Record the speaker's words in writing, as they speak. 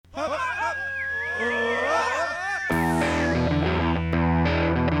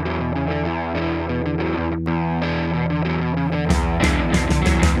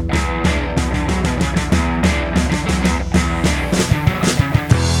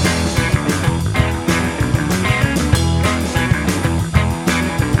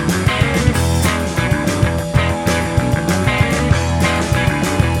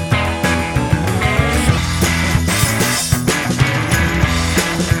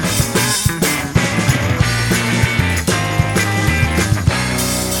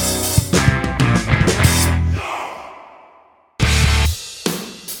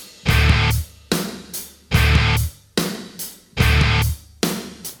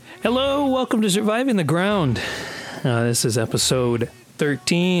Hello, welcome to Surviving the Ground. This is episode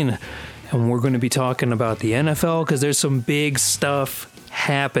 13, and we're going to be talking about the NFL because there's some big stuff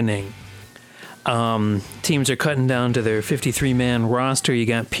happening. Teams are cutting down to their 53-man roster. You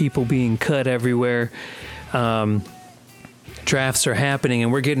got people being cut everywhere. Drafts are happening,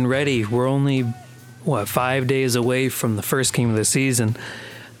 and we're getting ready. We're only, 5 days away from the first game of the season,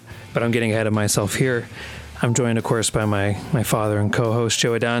 but I'm getting ahead of myself here. I'm joined, of course, by my father and co-host,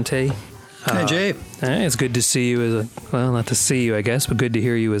 Joe Adante. Hi, Jay. It's good to see you. Not to see you, I guess, but good to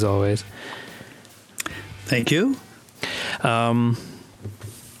hear you as always. Thank you.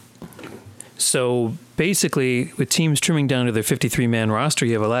 So basically, with teams trimming down to their 53-man roster,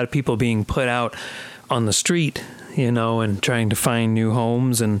 you have a lot of people being put out on the street, and trying to find new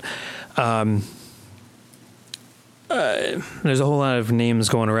homes. And there's a whole lot of names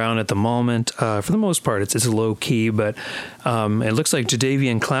going around at the moment. For the most part, it's low key, but it looks like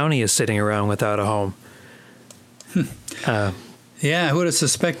Jadeveon Clowney is sitting around without a home. Yeah, I would have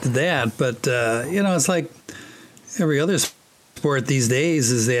suspected that, but it's like every other sport these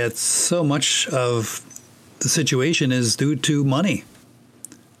days is that so much of the situation is due to money.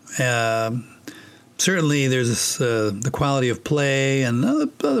 Certainly, there's the quality of play, and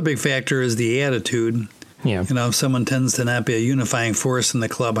the other big factor is the attitude. Yeah. If someone tends to not be a unifying force in the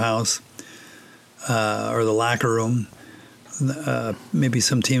clubhouse or the locker room, maybe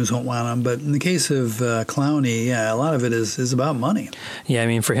some teams won't want him. But in the case of Clowney, a lot of it is about money. Yeah, I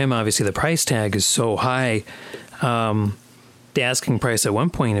mean, for him, obviously, the price tag is so high. The asking price at one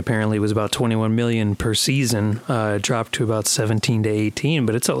point apparently was about $21 million per season. It dropped to about 17 to 18,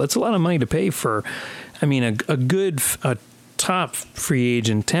 but it's a lot of money to pay for. I mean, a good top free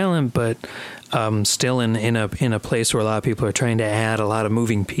agent talent, but still in a place where a lot of people are trying to add a lot of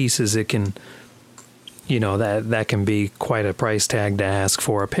moving pieces. It can, that can be quite a price tag to ask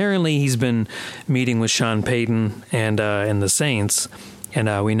for. Apparently, he's been meeting with Sean Payton and the Saints,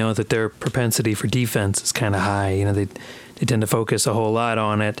 and we know that their propensity for defense is kind of high. They tend to focus a whole lot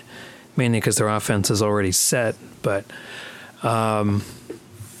on it, mainly because their offense is already set. But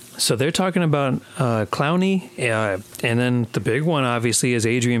so they're talking about Clowney, and then the big one, obviously, is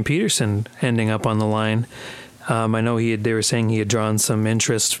Adrian Peterson ending up on the line. I know they were saying he had drawn some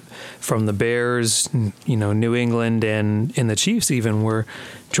interest from the Bears, New England, and the Chiefs even were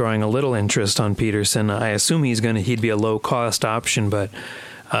drawing a little interest on Peterson. I assume he'd be a low-cost option, but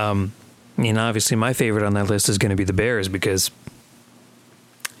obviously my favorite on that list is going to be the Bears because,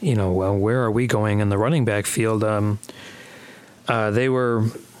 where are we going in the running back field? They were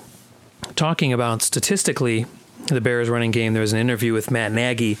talking about statistically the Bears running game. There was an interview with Matt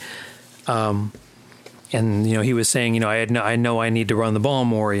Nagy, and he was saying, I know I need to run the ball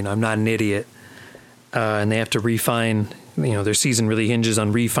more. I'm not an idiot, and they have to refine. Their season really hinges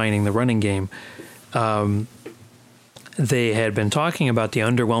on refining the running game. They had been talking about the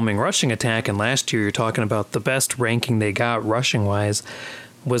underwhelming rushing attack, and last year you're talking about the best ranking they got rushing wise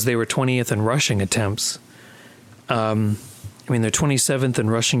was they were 20th in rushing attempts. They're 27th in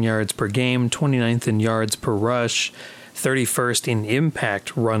rushing yards per game, 29th in yards per rush, 31st in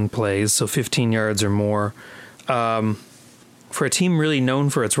impact run plays, so 15 yards or more. For a team really known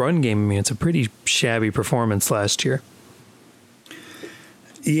for its run game, it's a pretty shabby performance last year.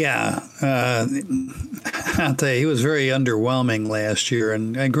 Yeah, I'll tell you, he was very underwhelming last year,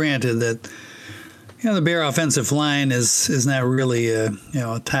 and granted that the Bear offensive line is not really a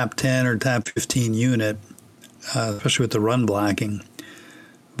top 10 or top 15 unit. Especially with the run blocking.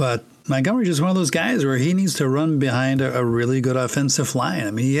 But Montgomery's just one of those guys where he needs to run behind a really good offensive line.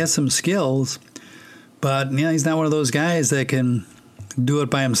 I mean, he has some skills, but he's not one of those guys that can do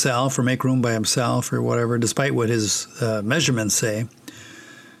it by himself or make room by himself or whatever, despite what his measurements say.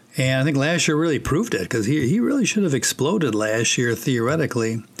 And I think last year really proved it because he really should have exploded last year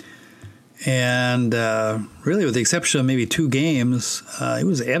theoretically. And really, with the exception of maybe 2 games, he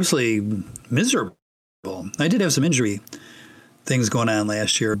was absolutely miserable. I did have some injury things going on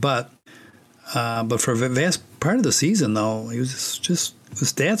last year, but for a vast part of the season, though, he was just the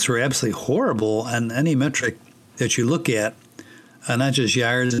stats were absolutely horrible on any metric that you look at, not just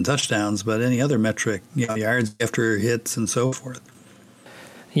yards and touchdowns, but any other metric, yards after hits and so forth.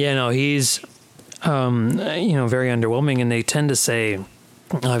 Yeah, no, he's very underwhelming, and they tend to say,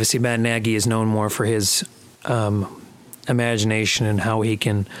 obviously, Matt Nagy is known more for his imagination and how he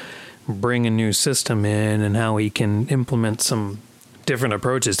can bring a new system in and how he can implement some different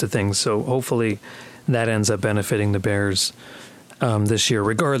approaches to things. So hopefully that ends up benefiting the Bears this year,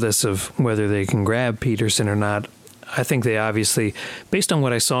 regardless of whether they can grab Peterson or not. I think they obviously, based on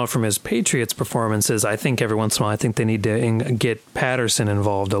what I saw from his Patriots performances, I think every once in a while, I think they need to get Patterson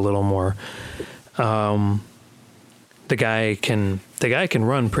involved a little more. The guy can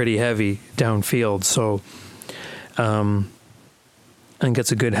run pretty heavy downfield, so I think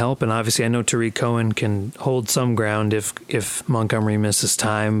it's a good help. And obviously, I know Tariq Cohen can hold some ground if Montgomery misses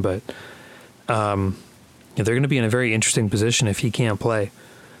time, but they're going to be in a very interesting position if he can't play.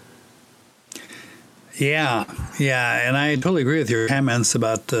 Yeah, and I totally agree with your comments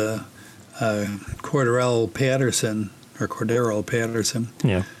about Cordero Patterson.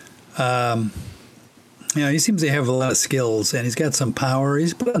 Yeah. He seems to have a lot of skills, and he's got some power.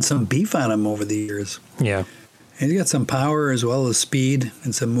 He's put on some beef on him over the years. Yeah. And he's got some power as well as speed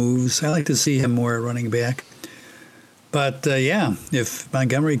and some moves. I like to see him more at running back. But, if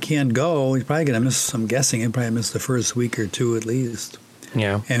Montgomery can't go, he's probably going to miss, I'm guessing, he'll probably miss the first week or two at least.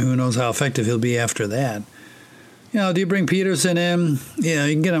 Yeah. And who knows how effective he'll be after that. Do you bring Peterson in? You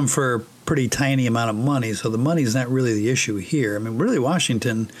can get him for a pretty tiny amount of money, so the money's not really the issue here. I mean, really,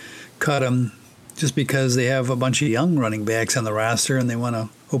 Washington cut him just because they have a bunch of young running backs on the roster and they want to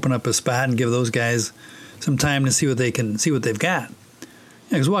open up a spot and give those guys some time to see what they've got.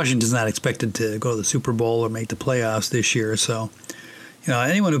 Because Washington's not expected to go to the Super Bowl or make the playoffs this year. So,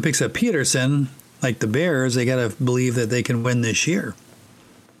 anyone who picks up Peterson, like the Bears, they got to believe that they can win this year.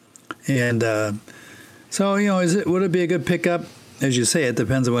 And would it be a good pickup? As you say, it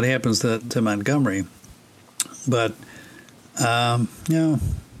depends on what happens to Montgomery. But,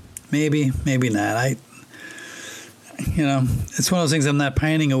 maybe not. It's one of those things I'm not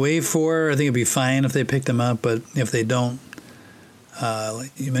pining away for. I think it'd be fine if they picked him up, but if they don't,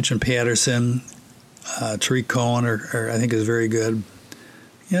 like you mentioned Patterson, Tariq Cohen, or I think is very good.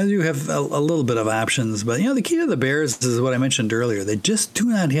 You have a little bit of options, but the key to the Bears is what I mentioned earlier. They just do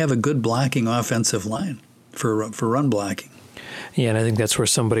not have a good blocking offensive line for run blocking. Yeah, and I think that's where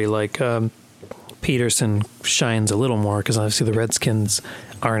somebody like Peterson shines a little more, because obviously the Redskins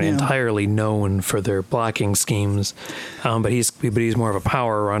aren't entirely known for their blocking schemes, but he's more of a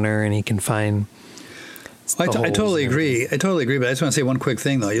power runner, and he can find. I totally agree. But I just want to say one quick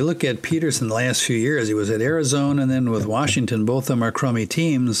thing, though. You look at Peterson the last few years. He was at Arizona and then with Washington. Both of them are crummy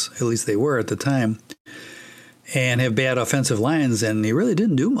teams, at least they were at the time, and have bad offensive lines, and he really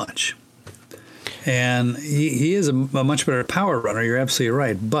didn't do much. And he is a much better power runner. You're absolutely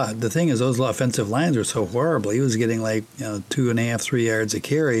right. But the thing is, those offensive lines are so horrible. He was getting 2.5, 3 yards a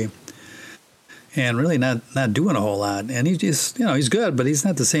carry, and really not doing a whole lot. And he's just, he's good, but he's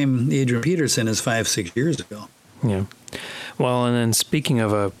not the same Adrian Peterson as 5-6 years ago. Yeah. Well, and then speaking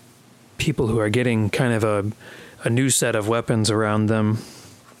of people who are getting kind of a new set of weapons around them,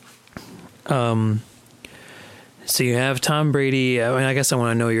 so you have Tom Brady. I guess I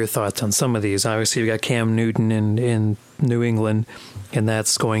want to know your thoughts on some of these. Obviously, you've got Cam Newton in New England, and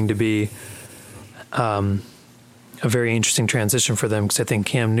that's going to be a very interesting transition for them, because I think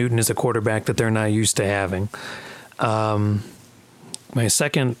Cam Newton is a quarterback that they're not used to having. My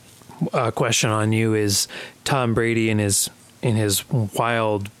second question on you is Tom Brady in his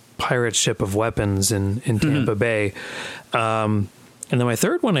wild pirate ship of weapons in Tampa Bay. And then my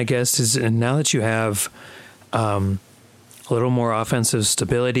third one, I guess, is now that you have a little more offensive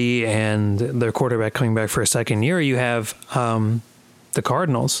stability and their quarterback coming back for a second year, you have the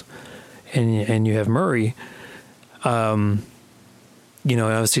Cardinals and you have Murray. Obviously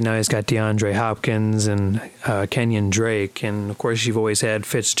now he's got DeAndre Hopkins and Kenyon Drake, and of course you've always had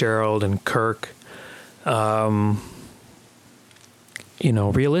Fitzgerald and Kirk.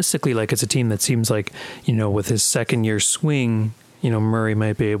 Realistically, it's a team that seems like, with his second year swing, Murray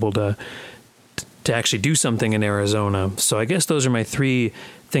might be able to actually do something in Arizona. So I guess those are my three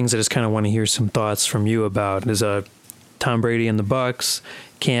things I just kind of want to hear some thoughts from you about. Is Tom Brady and the Bucs,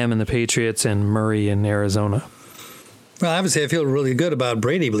 Cam and the Patriots, and Murray in Arizona. Well, obviously I feel really good about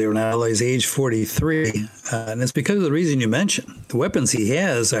Brady, believe it or not, although he's age 43. And it's because of the reason you mentioned. The weapons he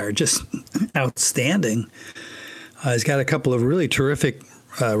has are just outstanding. He's got a couple of really terrific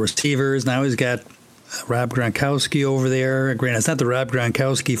receivers. Now he's got Rob Gronkowski over there. Granted, it's not the Rob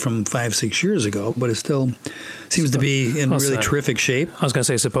Gronkowski from 5-6 years ago, but it still seems to be in really terrific shape. I was going to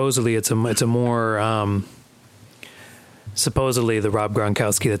say, supposedly it's a more supposedly the Rob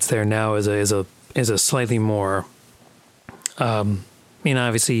Gronkowski that's there now is a slightly more.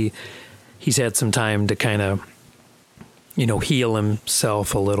 Obviously he's had some time to kind of heal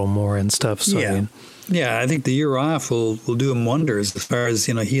himself a little more and stuff. So yeah, I think the year off will do him wonders as far as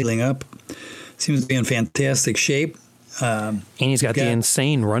healing up. Seems to be in fantastic shape. And he's got the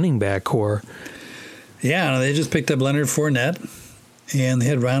insane running back core. Yeah, they just picked up Leonard Fournette, and they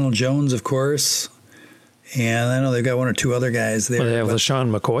had Ronald Jones, of course. And I know they've got one or two other guys there. Well, they have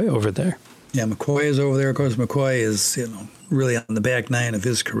LaShawn McCoy over there. Yeah, McCoy is over there. Of course, McCoy is really on the back nine of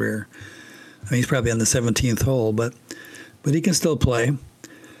his career. I mean, he's probably on the 17th hole, but he can still play.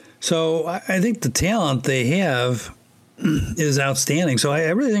 So I think the talent they have is outstanding. So I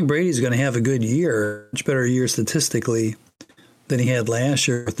really think Brady's going to have a good year, much better year statistically than he had last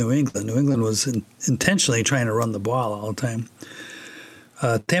year with New England. New England was intentionally trying to run the ball all the time.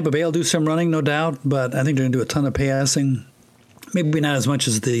 Tampa Bay will do some running, no doubt, but I think they're going to do a ton of passing. Maybe not as much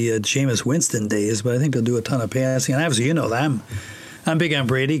as the Jameis Winston days, but I think they'll do a ton of passing. And obviously, you know that I'm big on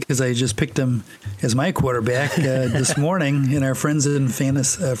Brady because I just picked him as my quarterback this morning in our Friends and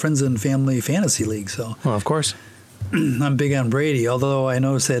Family Fantasy League. So, well, of course, I'm big on Brady. Although I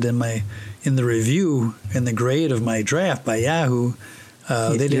noticed that in the review in the grade of my draft by Yahoo,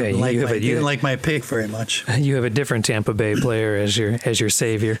 they didn't like my pick very much. You have a different Tampa Bay player as your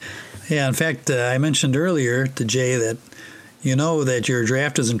savior. Yeah, in fact, I mentioned earlier to Jay that you know that your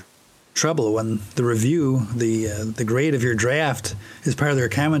draft is in trouble when the review, the grade of your draft, as part of their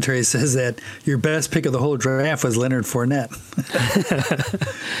commentary, says that your best pick of the whole draft was Leonard Fournette.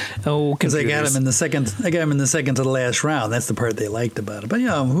 Oh, because I got him in the second. I got him in the second to the last round. That's the part they liked about it. But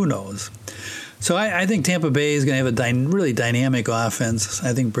who knows? So I think Tampa Bay is going to have a really dynamic offense.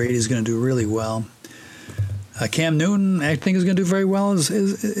 I think Brady's going to do really well. Cam Newton, I think, is going to do very well as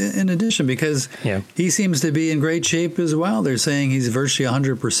in addition because he seems to be in great shape as well. They're saying he's virtually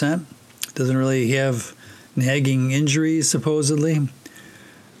 100%. Doesn't really have nagging injuries, supposedly.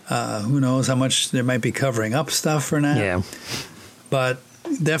 Who knows how much there might be covering up stuff or not. Yeah. But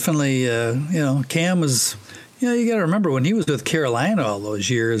definitely, Cam was, you got to remember when he was with Carolina all those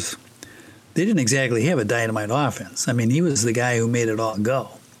years, they didn't exactly have a dynamite offense. I mean, he was the guy who made it all go.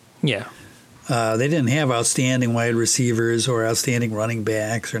 Yeah. They didn't have outstanding wide receivers or outstanding running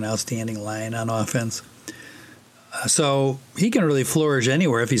backs or an outstanding line on offense. So he can really flourish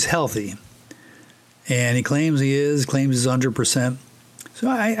anywhere if he's healthy. And he claims he's 100%. So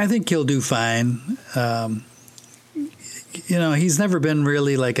I think he'll do fine. He's never been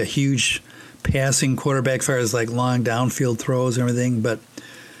really like a huge passing quarterback as far as like long downfield throws and everything, but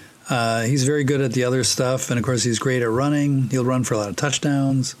he's very good at the other stuff. And, of course, he's great at running. He'll run for a lot of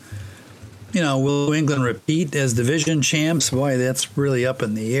touchdowns. Will New England repeat as division champs? Boy, that's really up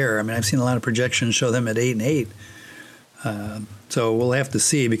in the air. I mean, I've seen a lot of projections show them at 8-8. So we'll have to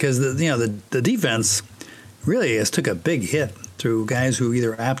see because the defense really has took a big hit through guys who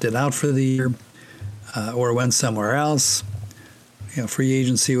either opted out for the year or went somewhere else, free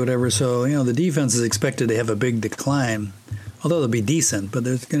agency, whatever. So the defense is expected to have a big decline, although they'll be decent, but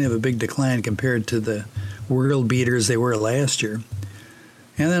they're going to have a big decline compared to the world beaters they were last year.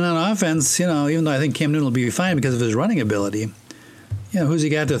 And then on offense, even though I think Cam Newton will be fine because of his running ability, who's he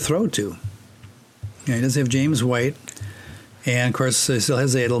got to throw to? He does have James White, and of course he still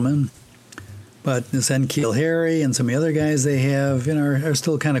has Edelman. But this N'Keal Harry and some of the other guys they have, are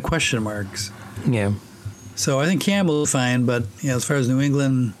still kind of question marks. Yeah. So I think Cam will be fine, but as far as New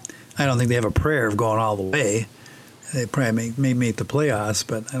England, I don't think they have a prayer of going all the way. They probably may make the playoffs,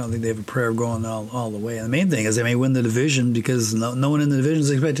 but I don't think they have a prayer of going all the way. And the main thing is they may win the division because no one in the division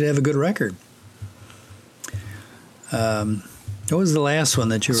is expected to have a good record. What was the last one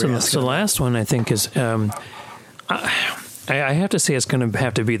that you were asking? So the last one, I think, is I have to say it's going to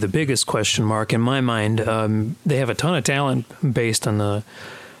have to be the biggest question mark in my mind. They have a ton of talent based on the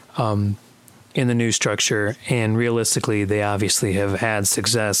in the new structure, and realistically, they obviously have had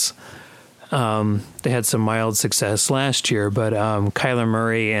success. They had some mild success last year, but Kyler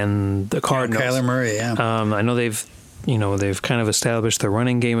Murray and the Cardinals. Kyler Murray, yeah. I know they've kind of established their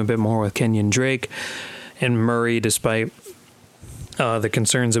running game a bit more with Kenyon Drake and Murray, despite the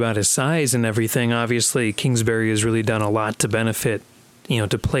concerns about his size and everything. Obviously, Kingsbury has really done a lot to benefit,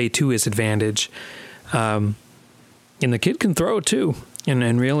 to play to his advantage. And the kid can throw too.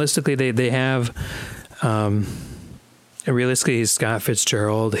 And realistically, they have. Realistically, he's Scott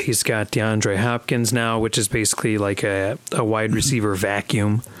Fitzgerald. He's got DeAndre Hopkins now, which is basically like a wide receiver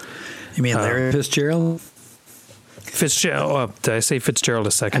vacuum. You mean Larry Fitzgerald? Fitzgerald. Did I say Fitzgerald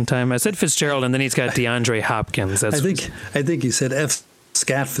a second time? I said Fitzgerald, and then he's got DeAndre Hopkins. I think you said F.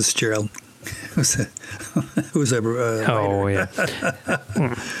 Scott Fitzgerald. Who's ever? Yeah.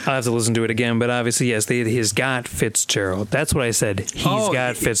 I'll have to listen to it again, but obviously, yes, he's got Fitzgerald. That's what I said. He's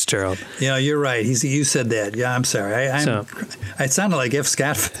got Fitzgerald. Yeah, you're right. You said that. Yeah, I'm sorry. It sounded like F.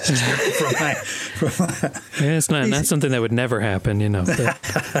 Scott Fitzgerald it's not something that would never happen,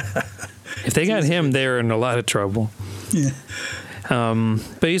 If they got him, they're in a lot of trouble. Yeah.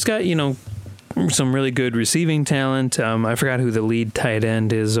 But he's got, some really good receiving talent. I forgot who the lead tight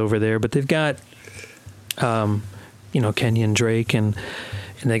end is over there, but they've got Kenyon Drake, and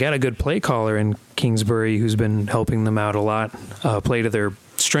they got a good play caller in Kingsbury who's been helping them out a lot, play to their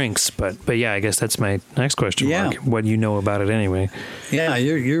strengths. But yeah, I guess that's my next question. Yeah. Mark. What do you know about it anyway? Yeah,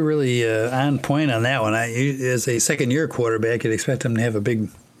 you're really on point on that one. As a second-year quarterback, you'd expect him to have a big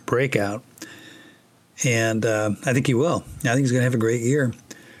breakout, and I think he will. I think he's going to have a great year,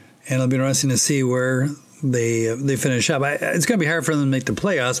 and it'll be interesting to see where they finish up. It's going to be hard for them to make the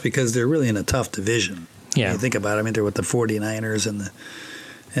playoffs because they're really in a tough division. Yeah, when you think about it. I mean, they're with the 49ers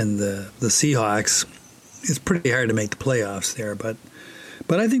and the Seahawks. It's pretty hard to make the playoffs there, but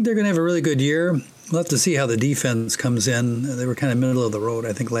I think they're going to have a really good year. We'll have to see how the defense comes in. They were kind of middle of the road,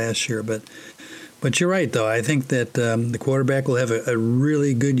 I think, last year, but you're right, though. I think that the quarterback will have a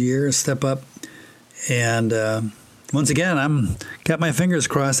really good year, a step up, and once again, I'm got my fingers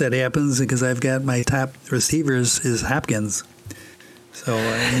crossed that happens because I've got my top receivers is Hopkins, so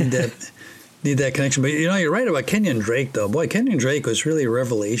I need that connection. But you're right about Kenyon Drake, though. Boy, Kenyon Drake was really a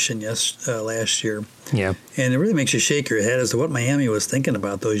revelation last year. Yeah, and it really makes you shake your head as to what Miami was thinking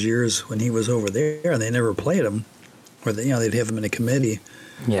about those years when he was over there, and they never played him, or they'd have him in a committee.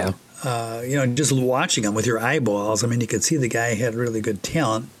 Yeah, just watching him with your eyeballs. I mean, you could see the guy had really good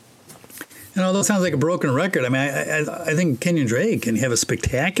talent. And although it sounds like a broken record, I mean, I think Kenyon Drake can have a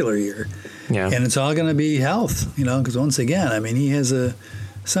spectacular year. Yeah. And it's all going to be health, because once again, I mean, he has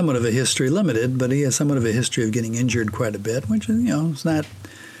somewhat of a history, limited, but he has somewhat of a history of getting injured quite a bit, which is, it's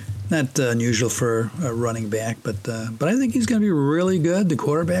not unusual for a running back. But I think he's going to be really good. The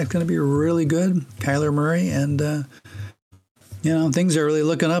quarterback's going to be really good, Kyler Murray, and things are really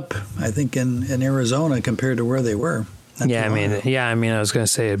looking up, I think, in Arizona compared to where they were. I was going to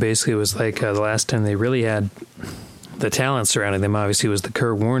say it basically was like the last time they really had the talent surrounding them. Obviously, it was the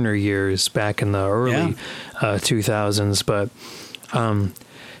Kurt Warner years back in the early 2000s. But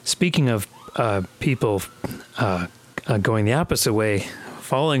speaking of people going the opposite way,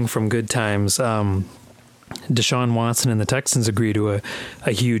 falling from good times, Deshaun Watson and the Texans agreed to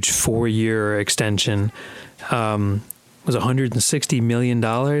a huge 4-year extension. It was $160 million.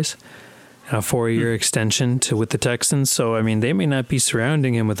 A 4-year extension with the Texans. So, I mean, they may not be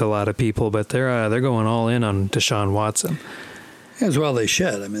surrounding him with a lot of people, but they're going all in on Deshaun Watson. As well they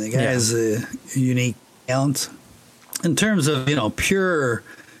should. I mean, the guy has a unique talent. In terms of, pure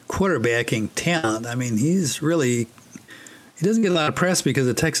quarterbacking talent, I mean, he doesn't get a lot of press because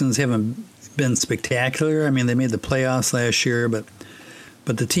the Texans haven't been spectacular. I mean, they made the playoffs last year, but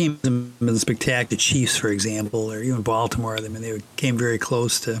the team hasn't been spectacular. The Chiefs, for example, or even Baltimore, I mean, they came very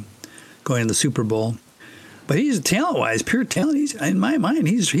close to going to the Super Bowl. But he's talent-wise, pure talent. In my mind,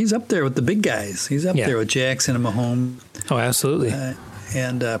 he's up there with the big guys. He's up there with Jackson and Mahomes. Oh, absolutely.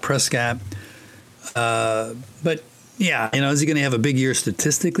 And Prescott. But, is he going to have a big year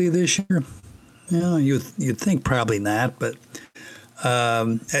statistically this year? You'd think probably not. But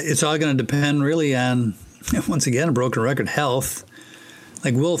it's all going to depend really on, once again, a broken record, health.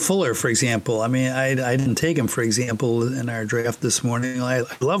 Like Will Fuller, for example. I mean, I didn't take him, for example, in our draft this morning. I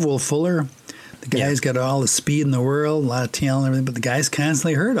love Will Fuller. The guy's got all the speed in the world, a lot of talent and everything, but the guy's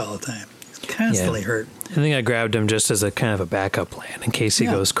constantly hurt all the time. He's constantly hurt. I think I grabbed him just as a kind of a backup plan in case he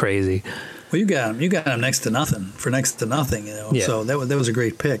goes crazy. Well, you got him next to nothing, Yeah. So that was a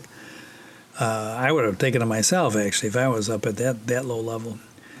great pick. I would have taken him myself, actually, if I was up at that low level.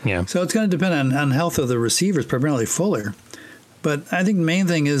 Yeah. So it's going to depend on health of the receivers, primarily Fuller. But I think the main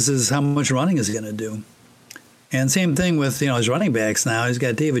thing is how much running is he going to do. And same thing with his running backs now. He's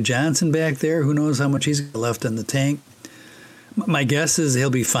got David Johnson back there. Who knows how much he's got left in the tank. My guess is he'll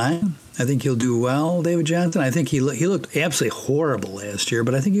be fine. I think he'll do well, David Johnson. I think he looked absolutely horrible last year,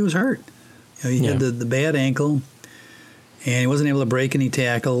 but I think he was hurt. He had the bad ankle, and he wasn't able to break any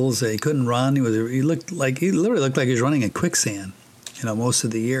tackles. He couldn't run. He literally looked like he was running in quicksand, most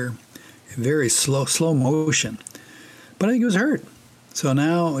of the year. Very slow motion. But I think he was hurt. So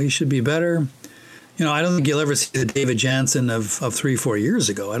now he should be better. I don't think you'll ever see the David Johnson of 3-4 years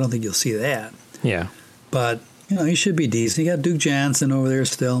ago. I don't think you'll see that. Yeah. But, he should be decent. You got Duke Johnson over there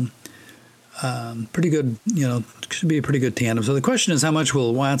still. Pretty good, should be a pretty good tandem. So the question is how much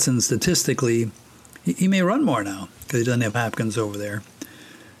will Watson statistically, he may run more now because he doesn't have Hopkins over there.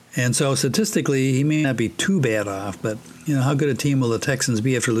 And so statistically, he may not be too bad off. But, how good a team will the Texans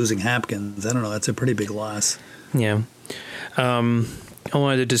be after losing Hopkins? I don't know. That's a pretty big loss. Yeah. I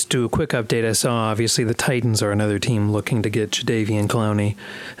wanted to just do a quick update. I saw, obviously, the Titans are another team looking to get Jadeveon Clowney.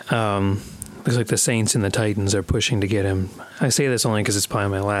 Looks like the Saints and the Titans are pushing to get him. I say this only because it's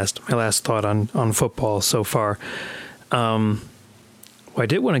probably my last thought on football so far. What I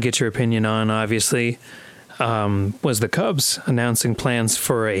did want to get your opinion on, obviously, was the Cubs announcing plans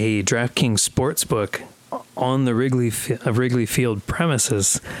for a DraftKings Sportsbook on the Wrigley Field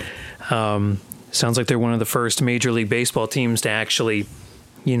premises. Sounds like they're one of the first Major League Baseball teams to actually,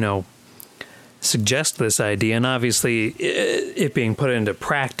 suggest this idea. And obviously, it being put into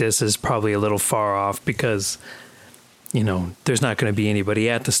practice is probably a little far off because, there's not going to be anybody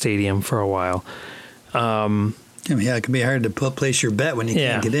at the stadium for a while. Yeah, it can be hard to place your bet when you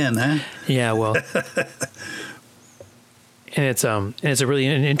can't get in, huh? Yeah, well, and it's a really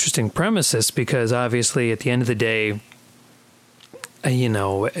an interesting premises because obviously at the end of the day,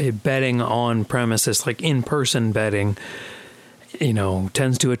 betting on premises, like in-person betting,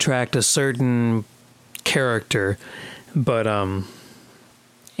 tends to attract a certain character, but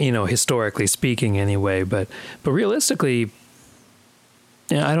historically speaking, anyway. But realistically,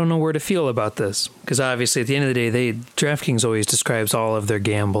 I don't know where to feel about this because obviously at the end of the day, DraftKings always describes all of their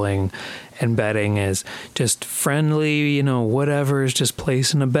gambling and betting as just friendly, whatever, is just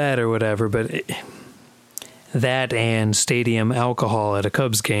placing a bet or whatever. But that and stadium alcohol at a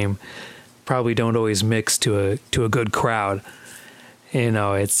Cubs game probably don't always mix to a good crowd.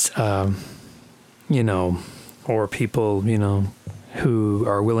 It's or people who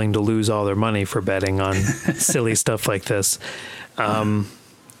are willing to lose all their money for betting on silly stuff like this.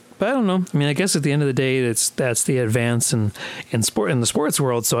 But I don't know. I mean, I guess at the end of the day, that's the advance in the sports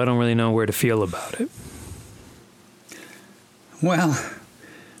world. So I don't really know where to feel about it. Well,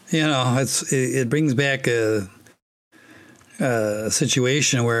 it brings back a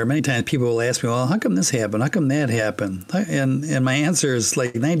situation where many times people will ask me, "Well, how come this happened? How come that happened?" And my answer is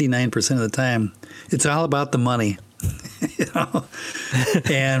like 99% of the time, it's all about the money.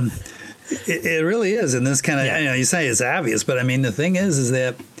 And it really is. And this kind of, you say it's obvious, but I mean, the thing is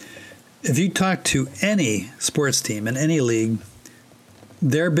that if you talk to any sports team in any league,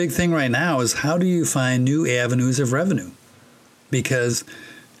 their big thing right now is how do you find new avenues of revenue? Because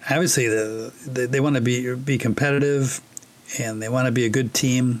obviously they want to be competitive and they want to be a good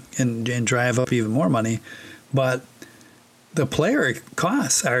team and drive up even more money. But the player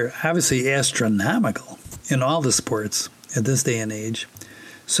costs are obviously astronomical in all the sports at this day and age.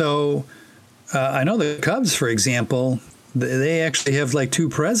 So I know the Cubs, for example, they actually have like two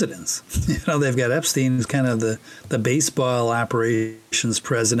presidents. They've got Epstein, who's kind of the baseball operations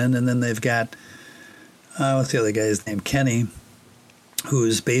president, and then they've got, what's the other guy's name? Kenny,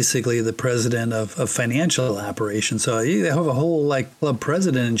 who's basically the president of financial operations. So they have a whole like club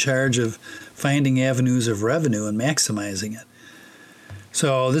president in charge of finding avenues of revenue and maximizing it.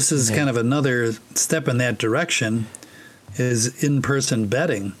 So this is kind of another step in that direction, is in-person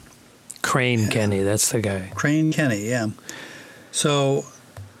betting. Crane Kenny, that's the guy. Crane Kenny, yeah. So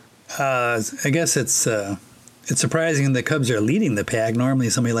I guess it's surprising the Cubs are leading the pack. Normally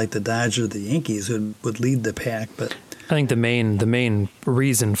somebody like the Dodgers or the Yankees would lead the pack, but I think the main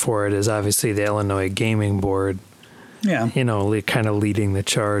reason for it is obviously the Illinois Gaming Board. Yeah. Kind of leading the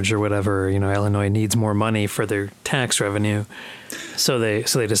charge or whatever. Illinois needs more money for their tax revenue. So they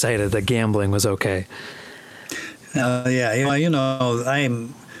decided that gambling was okay. I've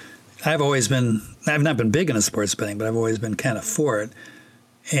not been big into sports betting, but I've always been kind of for it.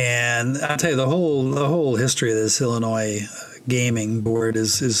 And I'll tell you, the whole history of this Illinois Gaming Board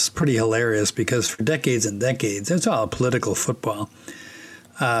is pretty hilarious because for decades and decades, it's all political football.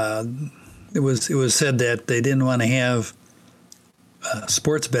 It was said that they didn't want to have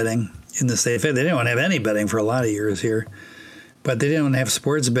sports betting in the state. They didn't want to have any betting for a lot of years here, but they didn't want to have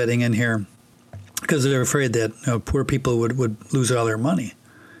sports betting in here because they were afraid that poor people would lose all their money.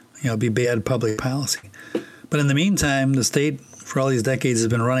 It'd be bad public policy. But in the meantime, the state for all these decades has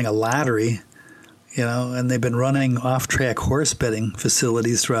been running a lottery, and they've been running off-track horse betting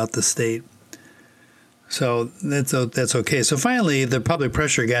facilities throughout the state. So that's okay. So finally, the public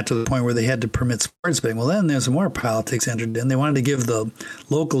pressure got to the point where they had to permit sports betting. Well, then there's more politics entered in. They wanted to give the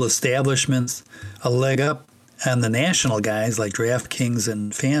local establishments a leg up on the national guys like DraftKings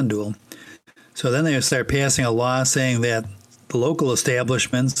and FanDuel. So then they start passing a law saying that the local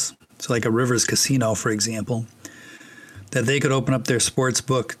establishments, so like a Rivers Casino, for example, that they could open up their sports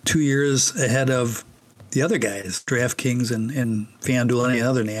book 2 years ahead of the other guys, DraftKings and FanDuel, any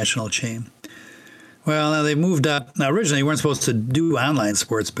other national chain. Well, now they moved up. Now, originally, you weren't supposed to do online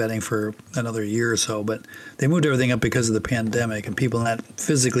sports betting for another year or so, but they moved everything up because of the pandemic and people not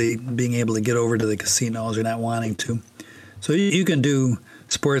physically being able to get over to the casinos or not wanting to. So you can do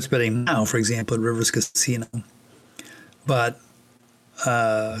sports betting now, for example, at Rivers Casino. But,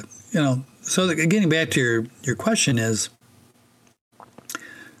 so getting back to your question is,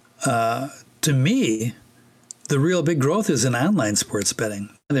 to me, the real big growth is in online sports betting,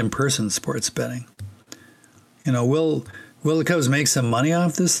 not in-person sports betting. Will the Cubs make some money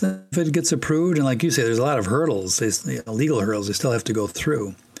off this thing if it gets approved? And like you say, there's a lot of hurdles, legal hurdles they still have to go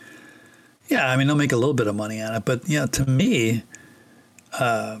through. Yeah, I mean, they'll make a little bit of money on it. But, to me,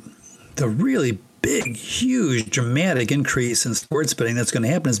 the really big, huge, dramatic increase in sports betting that's going to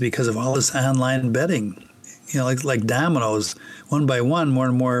happen is because of all this online betting. Like dominoes, one by one, more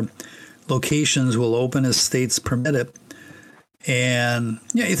and more locations will open as states permit it. And,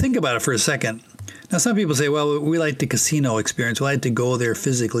 you think about it for a second. Now, some people say, well, we like the casino experience. We like to go there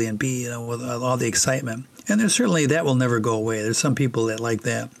physically and be, with all the excitement. And there's certainly that will never go away. There's some people that like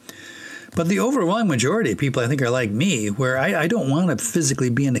that. But the overwhelming majority of people, I think, are like me, where I don't want to physically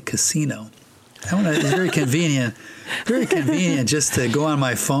be in a casino. It's very convenient just to go on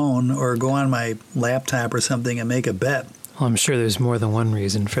my phone or go on my laptop or something and make a bet. Well, I'm sure there's more than one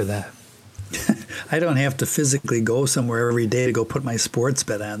reason for that. I don't have to physically go somewhere every day to go put my sports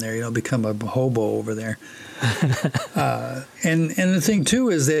bet on there, become a hobo over there. And the thing, too,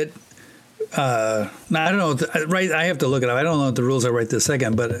 is that, now, I don't know, right? I have to look it up. I don't know what the rules are right this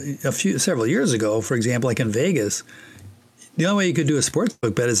second, but several years ago, for example, like in Vegas, the only way you could do a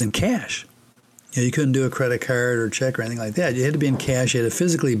sportsbook bet is in cash. You couldn't do a credit card or check or anything like that. You had to be in cash. You had to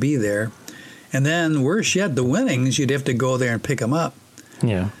physically be there. And then, worse yet, the winnings, you'd have to go there and pick them up.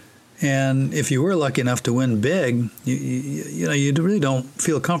 Yeah. And if you were lucky enough to win big, you really don't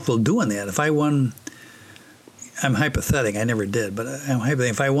feel comfortable doing that. If I won, I'm hypothetical, I never did, but I'm hypothetical.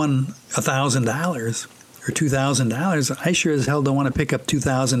 If I won $1,000 or $2,000, I sure as hell don't want to pick up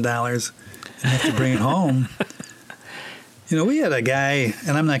 $2,000 and have to bring it home. We had a guy,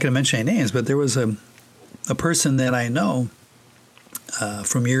 and I'm not going to mention any names, but there was a person that I know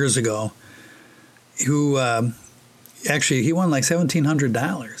from years ago who actually he won like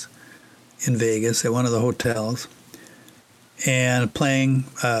 $1,700 in Vegas at one of the hotels and playing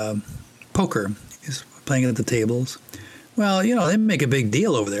poker. He's playing it at the tables. Well, they make a big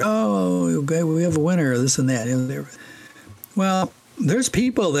deal over there. Oh, okay, we have a winner, this and that. Well, there's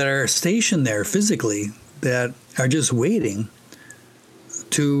people that are stationed there physically that are just waiting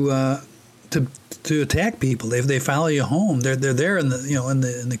to attack people. They follow you home. They're there in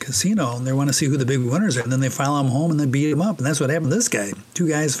the casino, and they want to see who the big winners are. And then they follow them home and they beat him up. And that's what happened to this guy. 2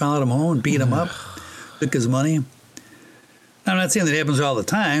 guys followed him home and beat him up, took his money. I'm not saying that happens all the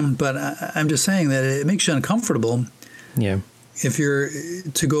time, but I'm just saying that it makes you uncomfortable. Yeah. If you're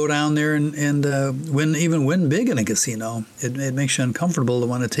to go down there and win big in a casino, it makes you uncomfortable to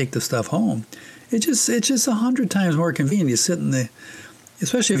want to take the stuff home. It's just 100 times more convenient. You sit in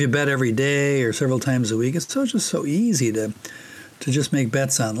especially if you bet every day or several times a week. It's just so easy to just make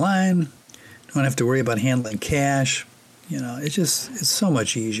bets online. You don't have to worry about handling cash. It's so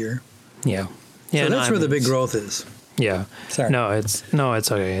much easier. Yeah. So that's where the big growth is. Yeah. Sorry. No, it's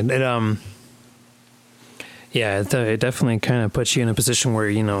okay. It definitely kind of puts you in a position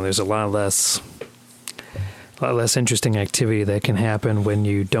where, there's a lot less interesting activity that can happen when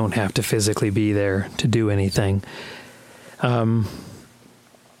you don't have to physically be there to do anything.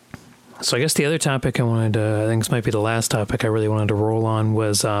 So I guess the other topic I think this might be the last topic I really wanted to roll on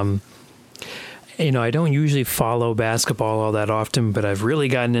was, I don't usually follow basketball all that often, but I've really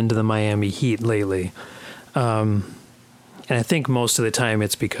gotten into the Miami Heat lately. And I think most of the time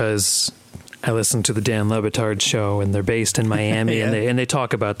it's because I listen to the Dan Le Batard show, and they're based in Miami, yeah. and they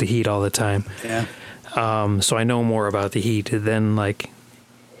talk about the Heat all the time. Yeah. So I know more about the Heat than like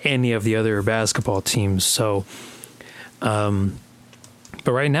any of the other basketball teams. So,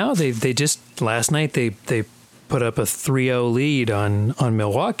 but right now they just last night they put up a 3-0 lead on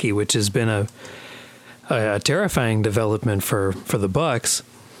Milwaukee, which has been a terrifying development for the Bucks.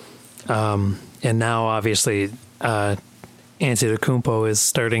 And now obviously Antetokounmpo is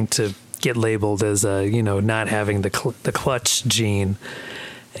starting to get labeled as not having the clutch gene,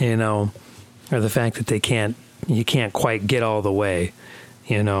 or the fact that you can't quite get all the way,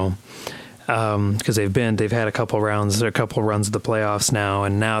 because they've had a couple runs of the playoffs now,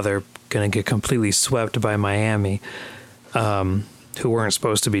 and now they're going to get completely swept by Miami, who weren't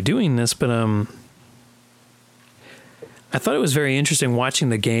supposed to be doing this. But I thought it was very interesting watching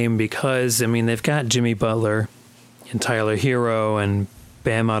the game because they've got Jimmy Butler and Tyler Hero and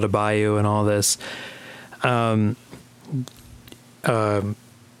Bam Adebayo and all this, and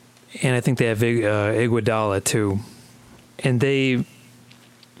I think they have Iguodala too, and they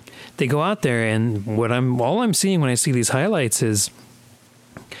go out there, and all I'm seeing when I see these highlights is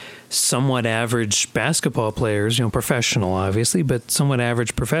somewhat average basketball players, professional obviously, but somewhat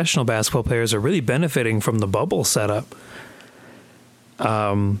average professional basketball players are really benefiting from the bubble setup.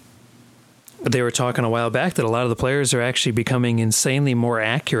 But they were talking a while back that a lot of the players are actually becoming insanely more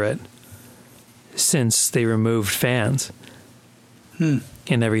accurate since they removed fans.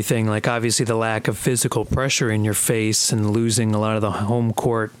 and everything. Like, obviously the lack of physical pressure in your face and losing a lot of the home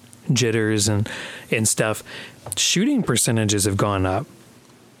court jitters and stuff. Shooting percentages have gone up.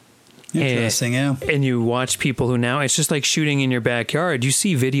 Interesting, yeah. And you watch people who now, it's just like shooting in your backyard. You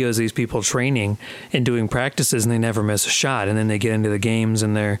see videos of these people training and doing practices, and they never miss a shot. And then they get into the games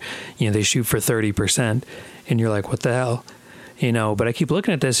and they shoot for 30%. And you're like, what the hell? But I keep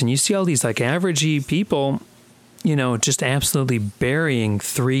looking at this, and you see all these like averagey people, just absolutely burying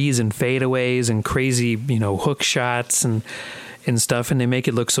threes and fadeaways and crazy, hook shots and stuff. And they make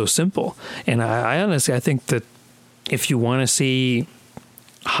it look so simple. And I honestly, I think that if you want to see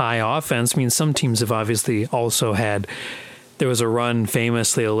high offense, I mean, some teams have obviously also had, there was a run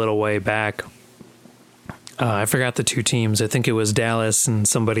famously a little way back. I forgot the two teams. I think it was Dallas and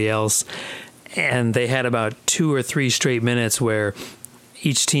somebody else. And they had about 2 or 3 straight minutes where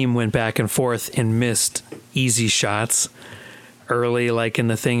each team went back and forth and missed easy shots early, like in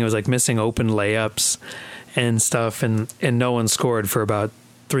the thing. It was like missing open layups and stuff. And no one scored for about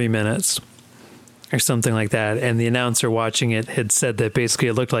 3 minutes or something like that. And the announcer watching it had said that basically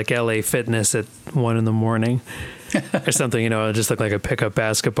it looked like LA Fitness at 1 a.m. or something, it just looked like a pickup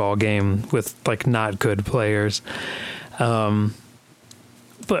basketball game with like not good players.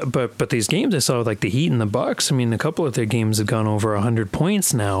 But these games I saw, like the Heat and the Bucks, I mean, a couple of their games have gone over 100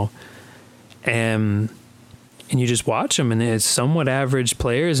 points now. And you just watch them, and it's somewhat average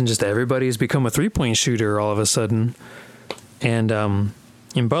players, and just everybody's become a 3-point shooter all of a sudden. And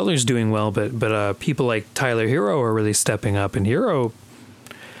Butler's doing well, but people like Tyler Hero are really stepping up. And Hero,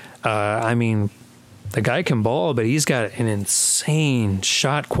 I mean, the guy can ball, but he's got an insane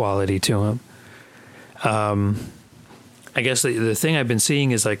shot quality to him. I guess the thing I've been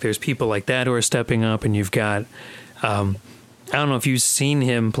seeing is like there's people like that who are stepping up, and you've got, I don't know if you've seen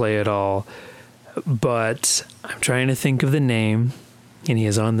him play at all, but I'm trying to think of the name, and he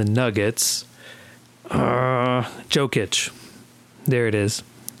is on the Nuggets. Jokic. There it is.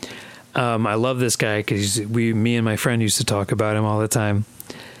 I love this guy because me and my friend used to talk about him all the time.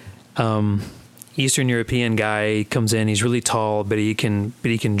 Eastern European guy comes in. He's really tall, but he can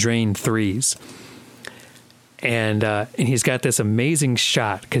drain threes. And he's got this amazing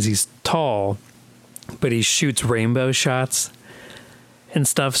shot because he's tall, but he shoots rainbow shots and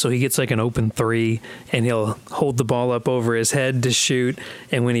stuff. So he gets like an open three, and he'll hold the ball up over his head to shoot.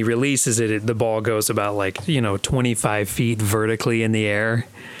 And when he releases it, the ball goes about 25 feet vertically in the air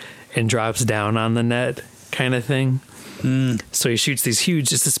and drops down on the net, kind of thing. So he shoots these huge,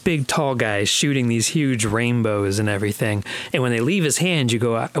 just this big tall guy shooting these huge rainbows and everything. And when they leave his hand, you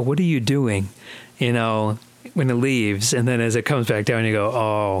go, what are you doing? When it leaves, and then as it comes back down, you go,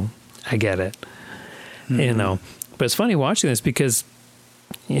 oh, I get it. But it's funny watching this because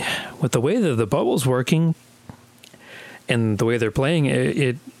with the way that the bubble's working and the way they're playing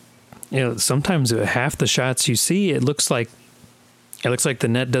it, sometimes half the shots you see, it looks like the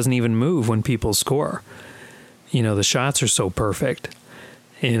net doesn't even move when people score. The shots are so perfect.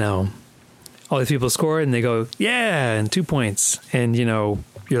 All these people score and they go, yeah, and 2 points. And, you're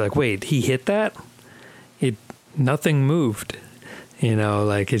like, wait, he hit that? Nothing moved,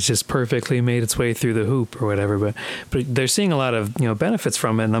 it's just perfectly made its way through the hoop or whatever. But they're seeing a lot of, benefits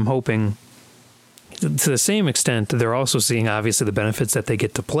from it. And I'm hoping to the same extent, they're also seeing obviously the benefits that they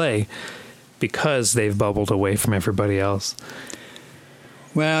get to play because they've bubbled away from everybody else.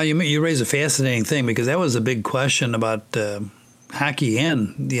 Well, you raise a fascinating thing because that was a big question about hockey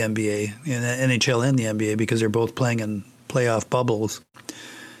and the NBA, and NHL and the NBA, because they're both playing in playoff bubbles.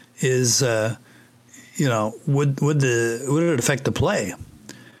 Would it affect the play?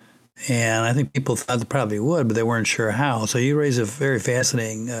 And I think people thought it probably would, but they weren't sure how. So you raise a very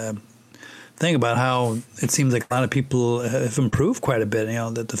fascinating thing about how it seems like a lot of people have improved quite a bit.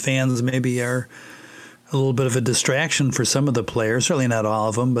 That the fans maybe are a little bit of a distraction for some of the players. Certainly not all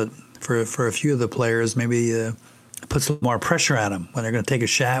of them, but for a few of the players, maybe it puts a little more pressure on them when they're going to take a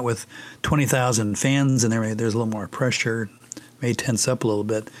shot with 20,000 fans, and there's a little more pressure. May tense up a little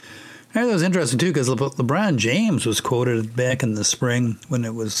bit. I thought it was interesting too because LeBron James was quoted back in the spring when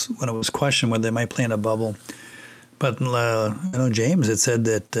it was questioned whether they might play in a bubble. But James had said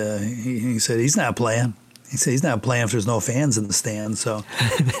that he said he's not playing. He said he's not playing if there's no fans in the stands. So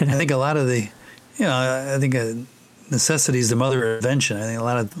I think a lot of the, necessity is the mother of invention. I think a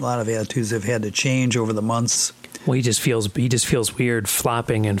lot of attitudes have had to change over the months. Well, he just feels weird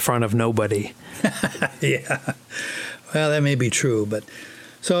flopping in front of nobody. Yeah. Well, that may be true, but.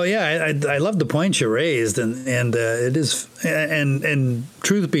 So yeah, I love the point you raised, and it is, and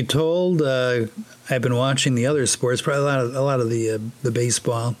truth be told, I've been watching the other sports, probably a lot of the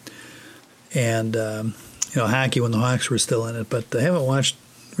baseball, and hockey when the Hawks were still in it, but I haven't watched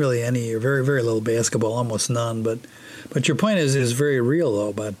really any or very, very little basketball, almost none. But your point is very real, though,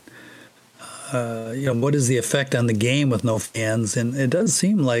 about what is the effect on the game with no fans? And it does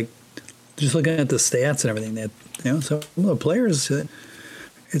seem like, just looking at the stats and everything, that some of the players,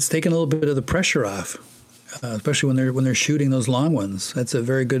 it's taken a little bit of the pressure off, especially when they're shooting those long ones. That's a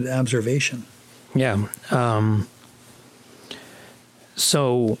very good observation. Yeah.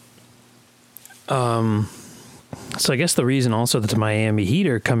 So I guess the reason also that the Miami Heat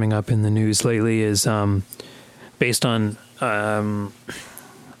are coming up in the news lately is based on a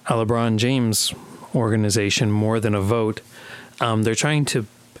LeBron James organization, More Than a Vote. They're trying to,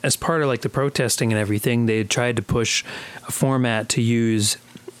 as part of like the protesting and everything, they tried to push a format to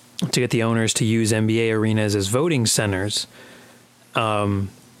get the owners to use NBA arenas as voting centers.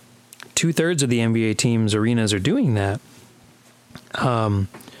 2/3 of the NBA teams' arenas are doing that. The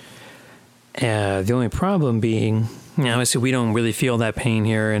only problem being, obviously we don't really feel that pain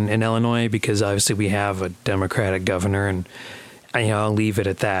here in Illinois because obviously we have a Democratic governor, and I'll leave it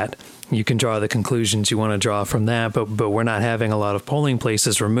at that. You can draw the conclusions you want to draw from that, but we're not having a lot of polling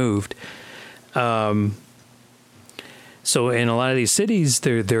places removed. So in a lot of these cities,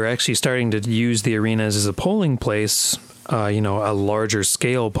 they're actually starting to use the arenas as a polling place, a larger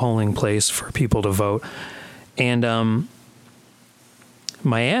scale polling place for people to vote. And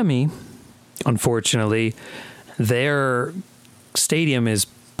Miami, unfortunately, their stadium is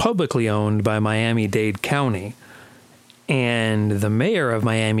publicly owned by Miami-Dade County. And the mayor of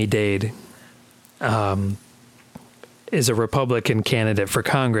Miami-Dade is a Republican candidate for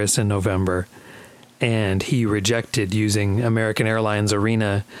Congress in November. And he rejected using American Airlines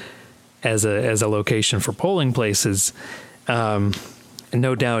Arena as a location for polling places,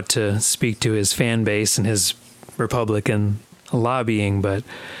 no doubt to speak to his fan base and his Republican lobbying. But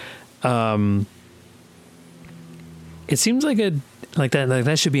it seems like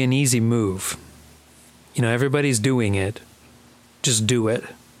that should be an easy move. Everybody's doing it. Just do it.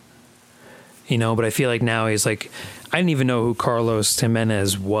 But I feel like now he's like, I didn't even know who Carlos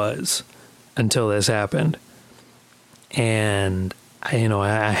Jimenez was until this happened. And,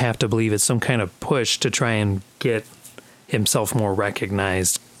 I have to believe it's some kind of push to try and get himself more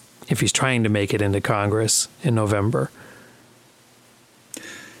recognized if he's trying to make it into Congress in November.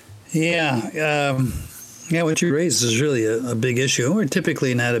 Yeah. What you raised is really a big issue. We're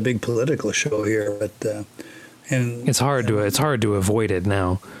typically not a big political show here, but and it's hard to avoid it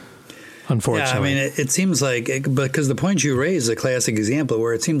now, unfortunately. Yeah, it seems like, because the point you raised is a classic example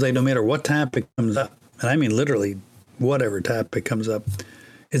where it seems like no matter what topic comes up, and I mean literally whatever topic comes up,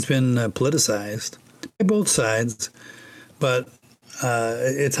 it's been politicized by both sides. But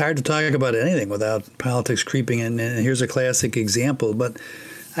it's hard to talk about anything without politics creeping in. And here's a classic example. But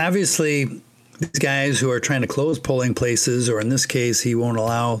obviously, these guys who are trying to close polling places, or in this case, he won't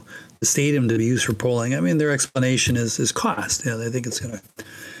allow the stadium to be used for polling. I mean, their explanation is cost. They think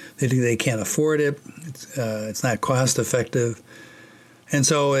they think they can't afford it. It's not cost effective, and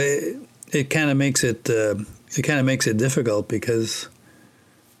so it kind of makes it difficult because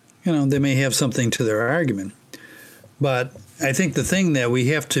they may have something to their argument. But I think the thing that we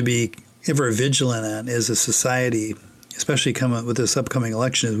have to be ever vigilant on as a society, especially coming with this upcoming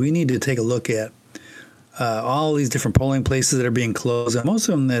election, is we need to take a look at all these different polling places that are being closed, and most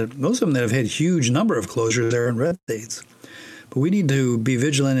of them that have had huge number of closures are in red states. But we need to be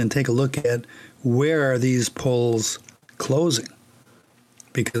vigilant and take a look at where are these polls closing,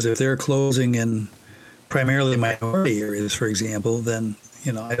 because if they're closing in primarily minority areas, for example, then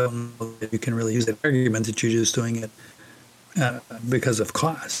I don't know if you can really use that argument that you're just doing it because of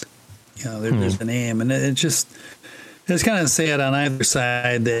cost. There's an aim, and it's kind of sad on either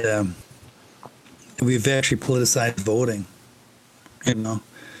side that we've actually politicized voting, and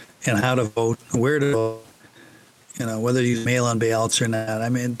how to vote, where to vote, whether you use mail-in ballots or not. I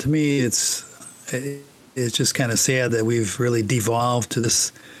mean, to me, it's just kind of sad that we've really devolved to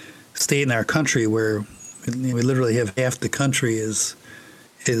this state in our country where we literally have half the country is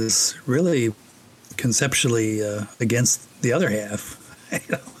really conceptually against the other half,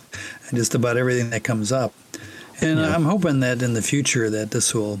 and just about everything that comes up. And I'm hoping that in the future that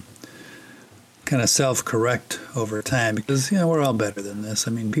this will kind of self-correct over time, because we're all better than this.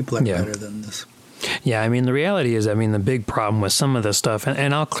 I mean, people are better than this. Yeah, I mean, the reality is, the big problem with some of this stuff,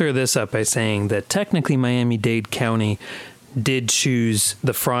 and I'll clear this up by saying that technically Miami-Dade County did choose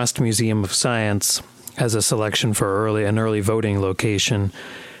the Frost Museum of Science as a selection for an early voting location,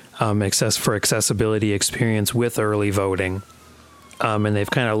 for accessibility experience with early voting, and they've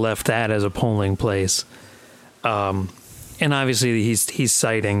kind of left that as a polling place. And obviously he's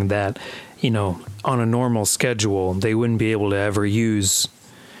citing that, on a normal schedule, they wouldn't be able to ever use,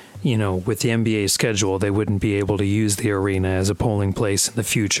 with the NBA schedule, they wouldn't be able to use the arena as a polling place in the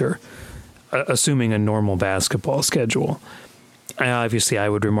future, assuming a normal basketball schedule. Obviously, I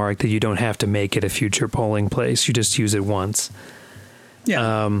would remark that you don't have to make it a future polling place. You just use it once.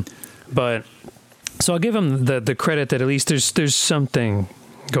 Yeah. But so I'll give them the credit that at least there's something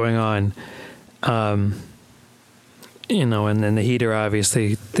going on. And then the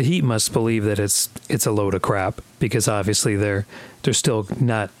Heat must believe that it's a load of crap, because obviously they're still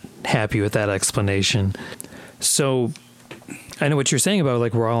not happy with that explanation. So I know what you're saying about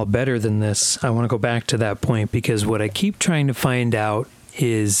like we're all better than this. I want to go back to that point, because what I keep trying to find out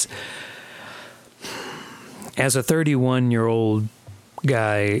is, as a 31-year-old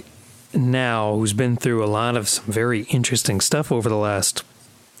guy now who's been through a lot of some very interesting stuff over the last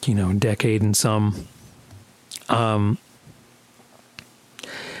decade and some.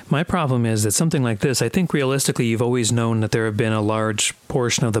 My problem is that something like this, I think realistically you've always known that there have been a large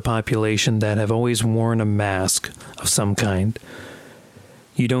portion of the population that have always worn a mask of some kind.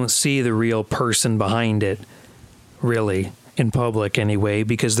 You don't see the real person behind it, really, in public anyway,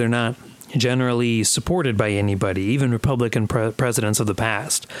 because they're not generally supported by anybody. Even Republican presidents of the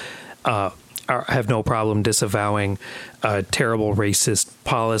past have no problem disavowing terrible racist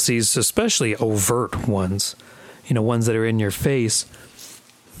policies, especially overt ones, ones that are in your face.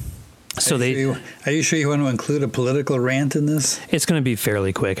 So are you sure you want to include a political rant in this? It's going to be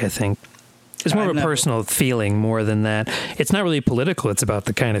fairly quick, I think. It's more of a personal feeling more than that. It's not really political. It's about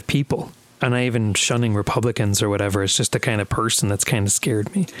the kind of people. I'm not even shunning Republicans or whatever. It's just the kind of person that's kind of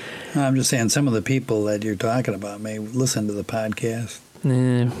scared me. I'm just saying some of the people that you're talking about may listen to the podcast.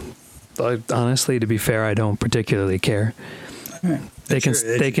 Honestly, to be fair, I don't particularly care. Right.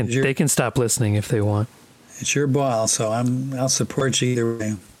 They can stop listening if they want. It's your ball, so I'll support you either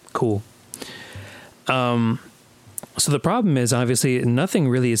way. Cool. So the problem is, obviously, nothing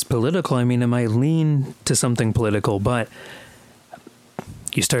really is political. I mean, it might lean to something political, but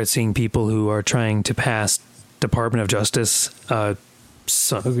you start seeing people who are trying to pass Department of Justice, quote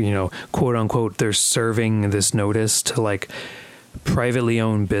unquote, they're serving this notice to like privately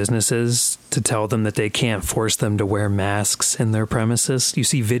owned businesses to tell them that they can't force them to wear masks in their premises. You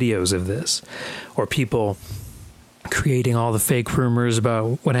see videos of this, or people creating all the fake rumors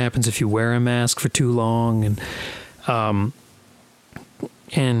about what happens if you wear a mask for too long. And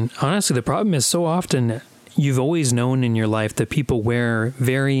honestly, the problem is so often you've always known in your life that people wear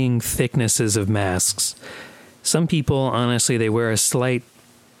varying thicknesses of masks. Some people, honestly, they wear a slight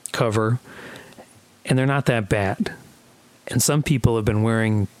cover and they're not that bad. And some people have been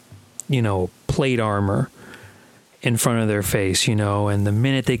wearing, plate armor in front of their face, and the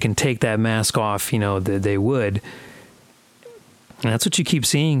minute they can take that mask off, they would. And that's what you keep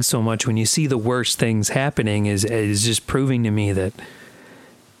seeing so much when you see the worst things happening is just proving to me that,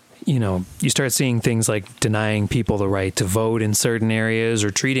 you start seeing things like denying people the right to vote in certain areas,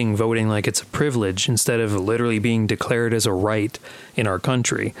 or treating voting like it's a privilege instead of literally being declared as a right in our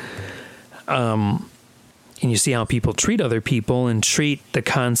country. And you see how people treat other people and treat the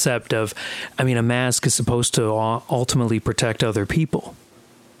concept of, a mask is supposed to ultimately protect other people.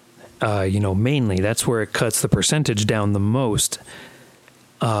 Mainly that's where it cuts the percentage down the most.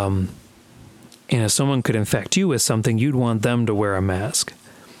 And if someone could infect you with something, you'd want them to wear a mask.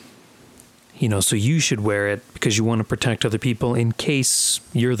 So you should wear it because you want to protect other people in case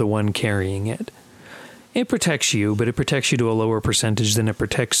you're the one carrying it. It protects you, but it protects you to a lower percentage than it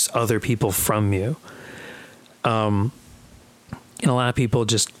protects other people from you. And a lot of people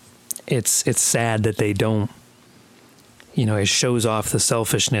just, it's sad that they don't, it shows off the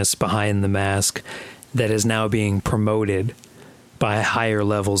selfishness behind the mask that is now being promoted by higher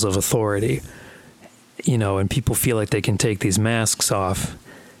levels of authority, and people feel like they can take these masks off.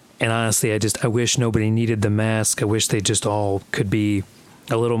 And honestly, I wish nobody needed the mask. I wish they just all could be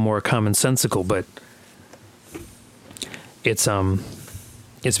a little more commonsensical, but it's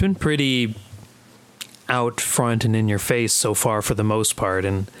been pretty out front and in your face so far for the most part.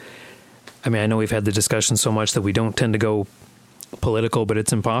 And I know we've had the discussion so much that we don't tend to go political, but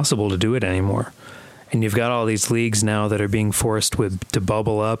it's impossible to do it anymore. And you've got all these leagues now that are being forced to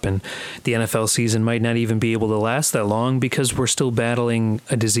bubble up, and the NFL season might not even be able to last that long because we're still battling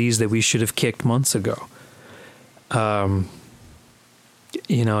a disease that we should have kicked months ago. And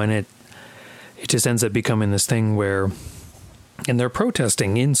it just ends up becoming this thing where, and they're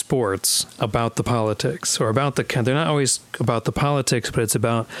protesting in sports about the politics, or they're not always about the politics, but it's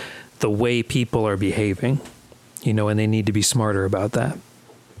about the way people are behaving, and they need to be smarter about that.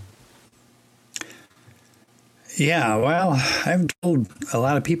 Yeah, well, I've told a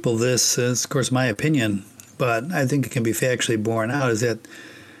lot of people this, is, of course, my opinion, but I think it can be factually borne out, is that,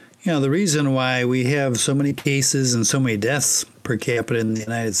 the reason why we have so many cases and so many deaths per capita in the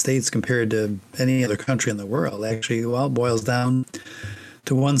United States compared to any other country in the world actually, well, boils down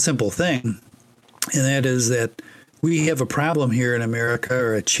to one simple thing, and that is that we have a problem here in America,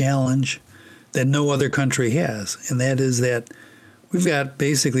 or a challenge that no other country has, and that is that we've got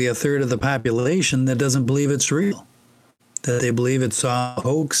basically a third of the population that doesn't believe it's real, that they believe it's a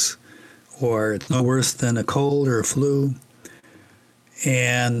hoax, or it's no worse than a cold or a flu.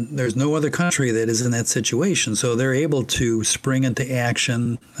 And there's no other country that is in that situation. So they're able to spring into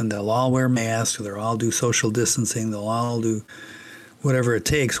action, and they'll all wear masks, they'll all do social distancing, they'll all do whatever it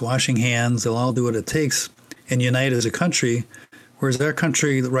takes, washing hands, they'll all do what it takes and unite as a country. Whereas our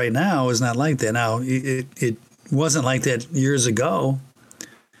country right now is not like that. Now, it wasn't like that years ago,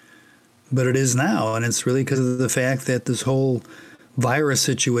 but it is now. And it's really because of the fact that this whole virus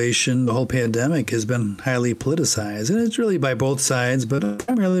situation, the whole pandemic, has been highly politicized. And it's really by both sides, but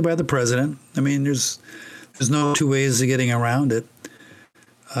primarily by the president. I mean, there's no two ways of getting around it.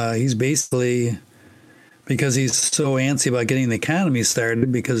 He's basically, because he's so antsy about getting the economy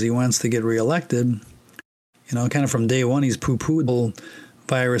started because he wants to get reelected, kind of from day one, he's poo-pooed the whole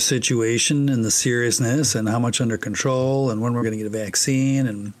virus situation and the seriousness and how much under control and when we're going to get a vaccine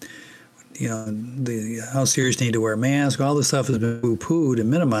and how serious you need to wear a mask. All this stuff has been poo-pooed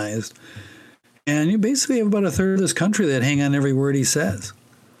and minimized. And you basically have about a third of this country that hang on every word he says.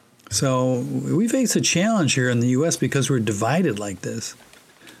 So we face a challenge here in the U.S. because we're divided like this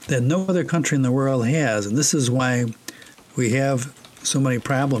that no other country in the world has. And this is why we have so many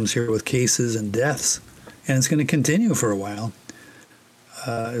problems here with cases and deaths. And it's going to continue for a while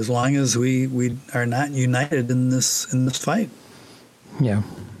as long as we are not united in this fight. Yeah.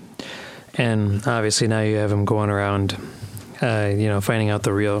 And obviously now you have him going around, finding out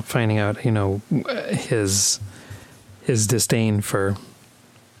his disdain for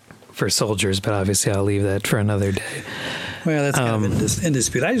soldiers. But obviously I'll leave that for another day. Well, that's kind of in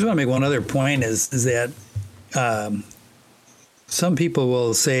dispute. I just want to make one other point is that some people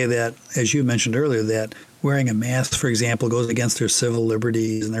will say that, as you mentioned earlier, that wearing a mask, for example, goes against their civil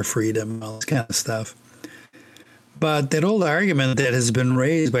liberties and their freedom, all this kind of stuff. But that old argument that has been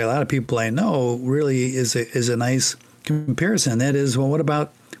raised by a lot of people I know really is a nice comparison. That is, well, what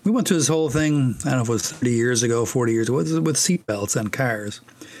about, we went through this whole thing, I don't know if it was 30 years ago, 40 years ago, with seatbelts on cars.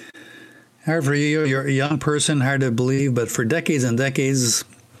 Hard for you, you're a young person, hard to believe, but for decades and decades,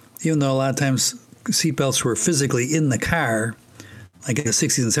 even though a lot of times seatbelts were physically in the car, like in the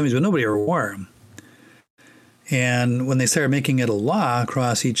 60s and 70s, but nobody ever wore them. And when they started making it a law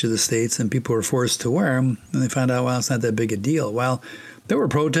across each of the states and people were forced to wear them, and they found out, well, it's not that big a deal. Well, there were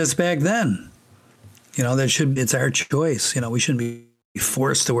protests back then. It's our choice. We shouldn't be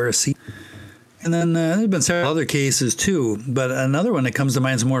forced to wear a seat. And then there have been several other cases too. But another one that comes to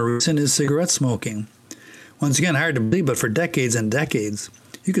mind is more recent is cigarette smoking. Once again, hard to believe, but for decades and decades,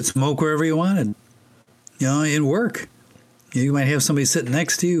 you could smoke wherever you wanted. It'd work. You might have somebody sitting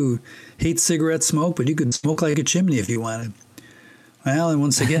next to you who hates cigarette smoke, but you could smoke like a chimney if you wanted. Well, and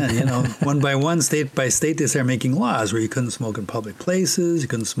once again, one by one, state by state, they started making laws where you couldn't smoke in public places. You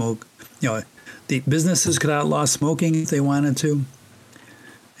couldn't smoke, the businesses could outlaw smoking if they wanted to.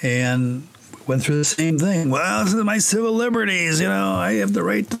 And went through the same thing. Well, this is my civil liberties, I have the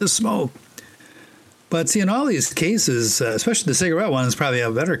right to smoke. But see, in all these cases, especially the cigarette one is probably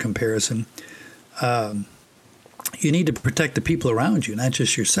a better comparison. You need to protect the people around you, not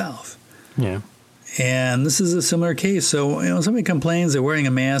just yourself. Yeah. And this is a similar case. So, somebody complains that wearing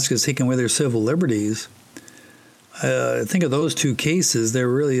a mask is taking away their civil liberties. Think of those two cases. They're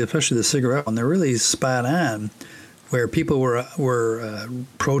really, especially the cigarette one, they're really spot on, where people were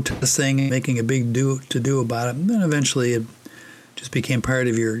protesting and making a big to-do about it. And then eventually it just became part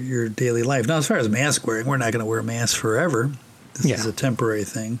of your daily life. Now, as far as mask wearing, we're not going to wear masks forever. This is a temporary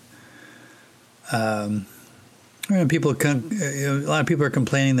thing. A lot of people are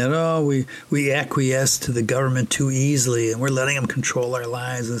complaining that, we acquiesce to the government too easily and we're letting them control our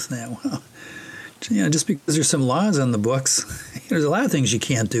lives and this and that. Well, just because there's some laws on the books, there's a lot of things you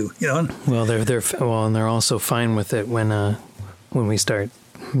can't do. Well, and they're also fine with it when we start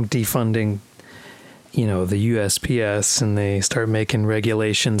defunding, the USPS and they start making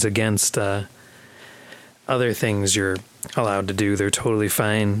regulations against other things you're allowed to do. They're totally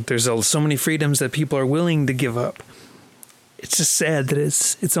fine. There's so many freedoms that people are willing to give up. It's just sad that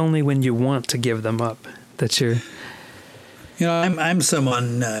it's only when you want to give them up that you're. I'm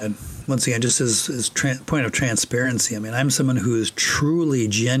someone. Once again, just as point of transparency. I mean, I'm someone who is truly,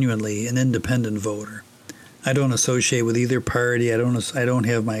 genuinely an independent voter. I don't associate with either party. I don't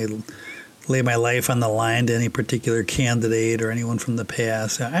have lay my life on the line to any particular candidate or anyone from the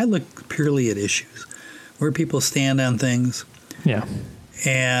past. I look purely at issues, where people stand on things. Yeah.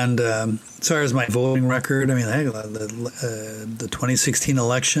 And as far as my voting record, I mean, the 2016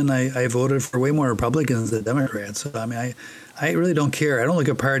 election, I voted for way more Republicans than Democrats. So, I mean, I really don't care. I don't look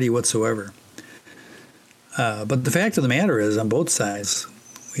at party whatsoever. But the fact of the matter is, on both sides,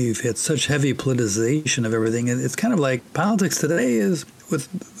 we've had such heavy politicization of everything. It's kind of like politics today is, with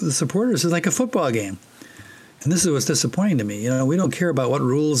the supporters, is like a football game. And this is what's disappointing to me. We don't care about what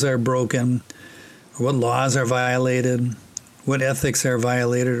rules are broken, or what laws are violated, what ethics are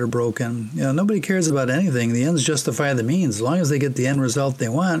violated or broken. Nobody cares about anything. The ends justify the means. As long as they get the end result they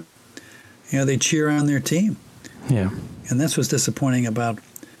want, they cheer on their team. Yeah. And that's what's disappointing about,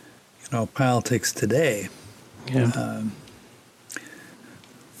 politics today. Yeah.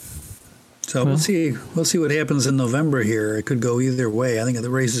 So we'll see what happens in November here. It could go either way. I think the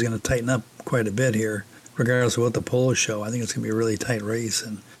race is going to tighten up quite a bit here, regardless of what the polls show. I think it's going to be a really tight race.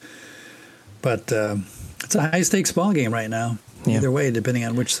 But it's a high-stakes ball game right now, either way, depending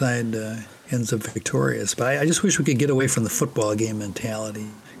on which side ends up victorious. But I just wish we could get away from the football game mentality,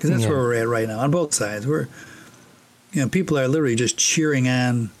 because that's where we're at right now on both sides. People are literally just cheering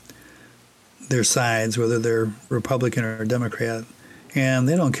on their sides, whether they're Republican or Democrat, and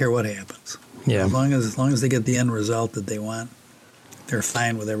they don't care what happens. Yeah. As long as they get the end result that they want, they're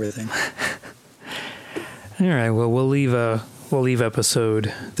fine with everything. All right. Well, we'll leave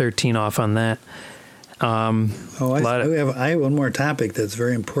episode 13 off on that. I have one more topic that's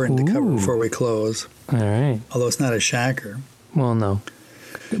very important to cover before we close. All right. Although it's not a shocker. Well, no,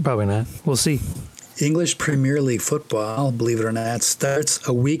 probably not. We'll see. English Premier League football, believe it or not, starts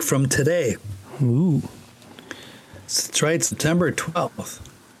a week from today. Ooh. That's right, September 12th.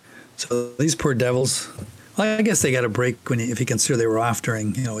 So these poor Devils, well, I guess they got a break if you consider they were off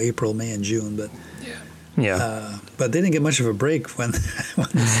during April, May, and June, but but they didn't get much of a break when the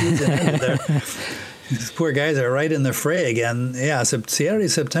season ended there. These poor guys are right in the fray again. Yeah, Saturday,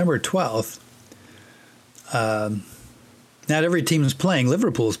 September 12th. Not every team is playing.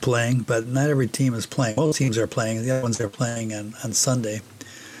 Liverpool's playing, but not every team is playing. Most teams are playing. The other ones are playing on Sunday.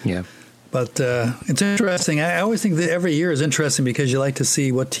 Yeah. But it's interesting. I always think that every year is interesting because you like to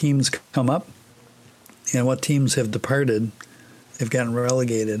see what teams come up and what teams have departed, have gotten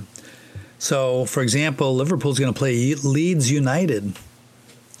relegated. So, for example, Liverpool's going to play Leeds United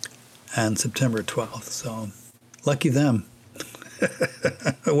on September 12th. So, lucky them.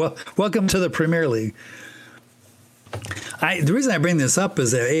 Well, welcome to the Premier League. The reason I bring this up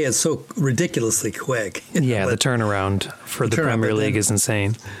is that A, it's so ridiculously quick. The turnaround for the Premier League is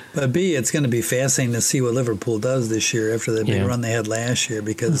insane. But B, it's going to be fascinating to see what Liverpool does this year after the big run they had last year,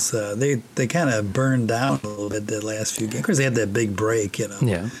 because they kind of burned down a little bit the last few games. Of course, they had that big break,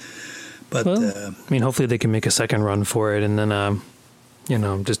 Yeah. But hopefully they can make a second run for it and then,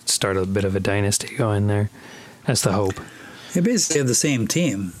 just start a bit of a dynasty going there. That's the hope. They basically have the same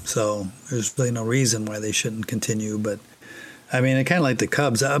team, so there's really no reason why they shouldn't continue. But, I mean, it kind of like the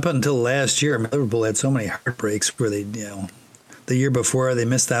Cubs. Up until last year, Liverpool had so many heartbreaks where they, the year before they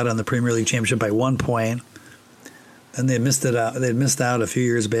missed out on the Premier League Championship by 1 point. Then they missed out a few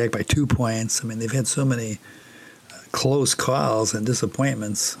years back by 2 points. I mean, they've had so many close calls and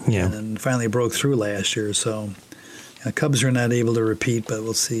disappointments. Yeah. And then finally broke through last year. So, Cubs are not able to repeat, but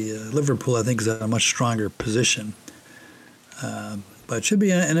we'll see. Liverpool, I think, is in a much stronger position. But it should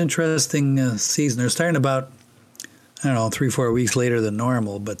be an interesting season. They're starting about, 3-4 weeks later than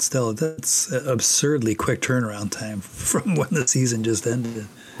normal, but still, that's an absurdly quick turnaround time from when the season just ended.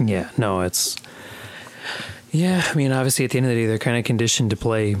 Yeah, no, obviously at the end of the day, they're kind of conditioned to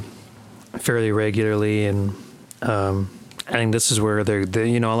play fairly regularly, and I think this is where a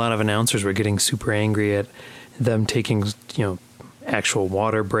lot of announcers were getting super angry at them taking, actual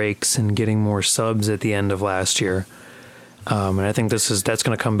water breaks and getting more subs at the end of last year. And I think that's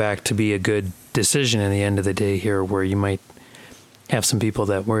going to come back to be a good decision in the end of the day here, where you might have some people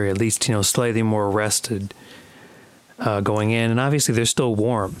that were at least, slightly more rested going in. And obviously they're still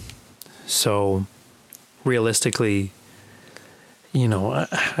warm. So realistically, I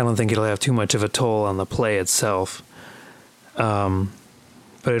don't think it'll have too much of a toll on the play itself. But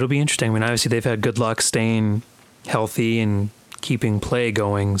it'll be interesting. I mean, obviously they've had good luck staying healthy and keeping play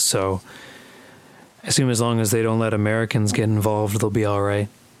going. So I assume as long as they don't let Americans get involved, they'll be all right.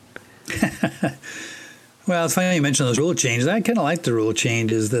 Well, it's funny you mentioned those rule changes. I kind of like the rule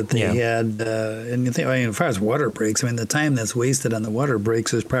changes that they had. And you think, as far as water breaks, the time that's wasted on the water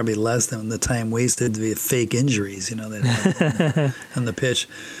breaks is probably less than the time wasted via fake injuries, that happen on the pitch.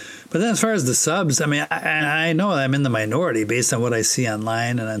 But then as far as the subs, I mean, I know I'm in the minority based on what I see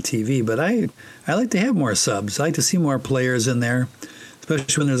online and on TV, but I like to have more subs. I like to see more players in there,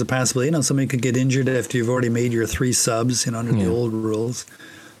 especially when there's a possibility, somebody could get injured after you've already made your 3 subs, under the old rules.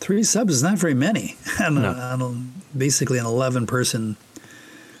 3 subs is not very many on basically an 11-person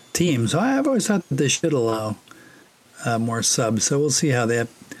team. So I've always thought that they should allow more subs. So we'll see how that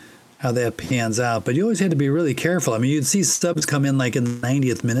pans out. But you always had to be really careful. I mean, you'd see subs come in like in the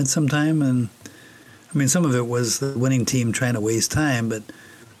 90th minute sometime, and I mean, some of it was the winning team trying to waste time, but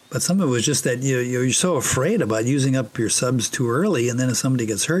some of it was just that you're so afraid about using up your subs too early, and then if somebody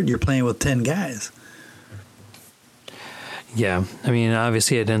gets hurt, you're playing with 10 guys. Yeah, I mean,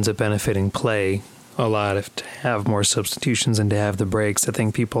 obviously it ends up benefiting play a lot if to have more substitutions and to have the breaks. I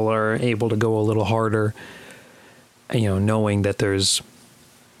think people are able to go a little harder, knowing that there's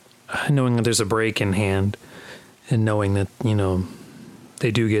a break in hand, and knowing that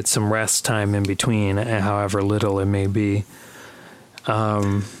they do get some rest time in between, however little it may be. But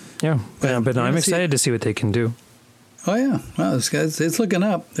I'm excited to see what they can do. Oh yeah, well, it's looking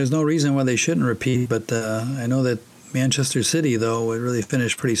up. There's no reason why they shouldn't repeat, but I know that Manchester City, though, would really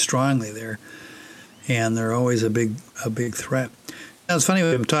finish pretty strongly there, and they're always a big threat. Now, it's funny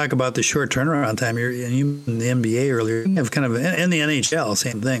when we talk about the short turnaround time. You in the NBA earlier, you have kind of in the NHL,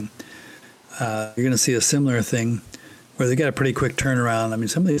 same thing. You're going to see a similar thing where they got a pretty quick turnaround. I mean,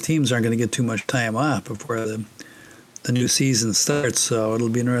 some of these teams aren't going to get too much time off before the new season starts, so it'll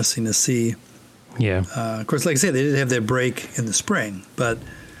be interesting to see. Yeah. Of course, like I say, they did have that break in the spring, but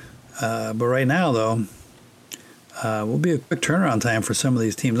right now, though, will be a quick turnaround time for some of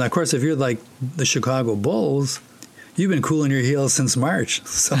these teams. Now, of course, if you're like the Chicago Bulls, you've been cooling your heels since March,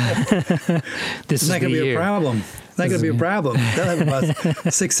 so this is not going to be a problem. It's not going to be a problem. They'll have about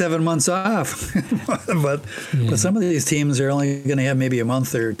 6-7 months off, but some of these teams are only going to have maybe a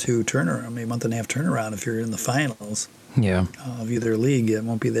month or two turnaround, maybe a month and a half turnaround if you're in the finals. Yeah. Of either league, it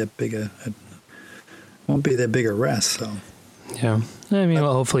won't be that big a rest. So. Yeah, I mean,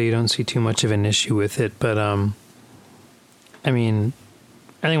 well, hopefully you don't see too much of an issue with it, but I mean,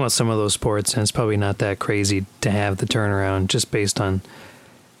 I think with some of those sports, and it's probably not that crazy to have the turnaround just based on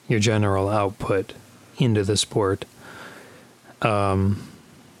your general output into the sport. But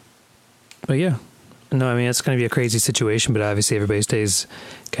yeah, no, I mean, it's going to be a crazy situation, but obviously everybody stays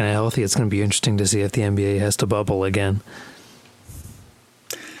kind of healthy. It's going to be interesting to see if the NBA has to bubble again.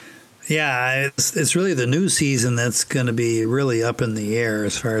 Yeah, it's really the new season that's going to be really up in the air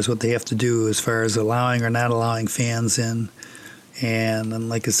as far as what they have to do as far as allowing or not allowing fans in. And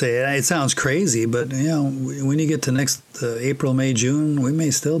like I say, it sounds crazy, but when you get to next April, May, June, we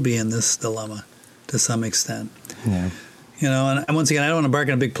may still be in this dilemma to some extent. Yeah. And once again, I don't want to bark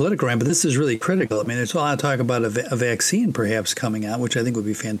on a big political rant, but this is really critical. I mean, there's a lot of talk about a vaccine perhaps coming out, which I think would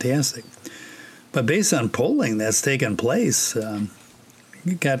be fantastic. But based on polling that's taken place,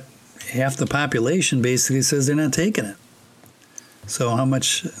 you got half the population basically says they're not taking it. So how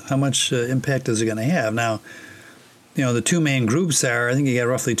much impact is it going to have? Now, the two main groups are, I think you got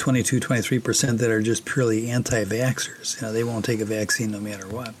roughly 23% that are just purely anti-vaxxers. They won't take a vaccine no matter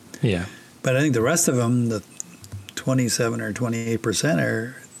what. Yeah. But I think the rest of them, the 27 or 28%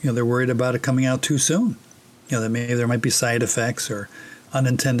 are, they're worried about it coming out too soon. That maybe there might be side effects or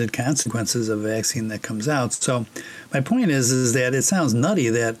unintended consequences of a vaccine that comes out. So my point is that it sounds nutty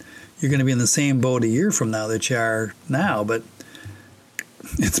that you're going to be in the same boat a year from now that you are now, but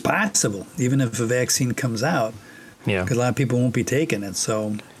it's possible, even if a vaccine comes out. Yeah. Because a lot of people won't be taking it.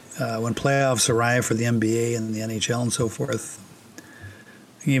 So when playoffs arrive for the NBA and the NHL and so forth,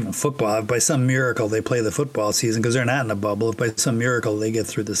 even football, if by some miracle they play the football season, because they're not in a bubble, if by some miracle they get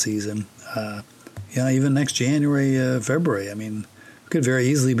through the season, even next January, February, I mean, we could very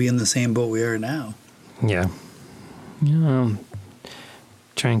easily be in the same boat we are now. Yeah.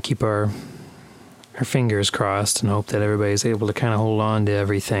 Try and keep our fingers crossed and hope that everybody's able to kind of hold on to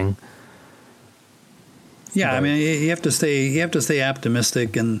everything. Yeah, I mean, you have to stay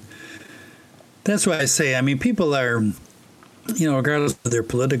optimistic, and that's why I say, I mean, people are, regardless of their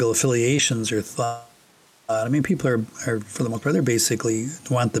political affiliations or thought, I mean, people are for the most part, they basically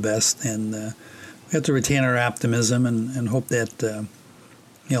want the best, and we have to retain our optimism and hope that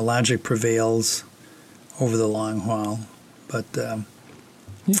logic prevails over the long haul. But the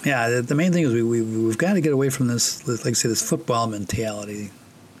main thing is we've got to get away from this, like I say, this football mentality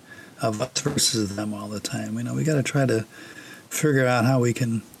of us versus them all the time. We got to try to figure out how we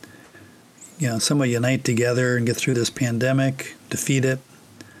can, somewhat unite together and get through this pandemic, defeat it,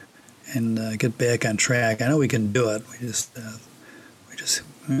 and get back on track. I know we can do it. We just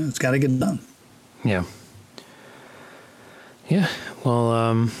it's got to get done. Yeah. Yeah.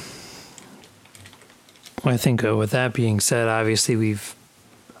 Well, I think with that being said, obviously we've,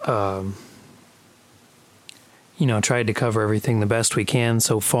 tried to cover everything the best we can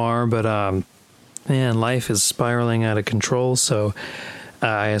so far, but, man, life is spiraling out of control, so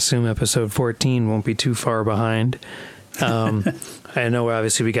I assume episode 14 won't be too far behind. I know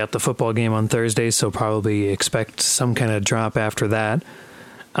obviously we got the football game on Thursday, so probably expect some kind of drop after that.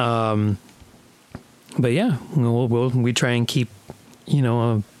 But yeah, we try and keep,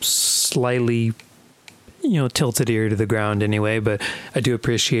 a slightly, tilted ear to the ground anyway, but I do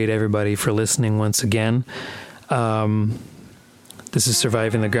appreciate everybody for listening once again. This is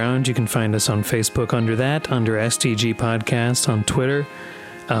Surviving the Ground. You can find us on Facebook under STG Podcast, on Twitter.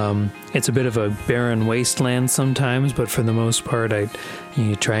 It's a bit of a barren wasteland sometimes, but for the most part, I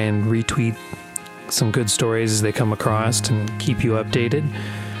try and retweet some good stories as they come across and keep you updated.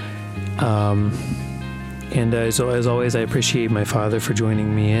 And as always, I appreciate my father for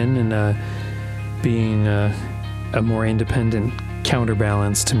joining me in and being a more independent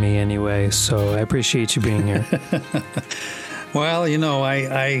counterbalance to me anyway. So I appreciate you being here. Well,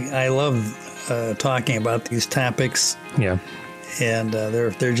 I love talking about these topics. Yeah. And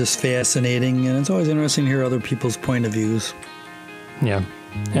they're just fascinating, and it's always interesting to hear other people's point of views. Yeah,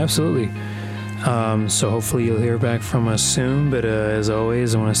 absolutely. So hopefully you'll hear back from us soon. But as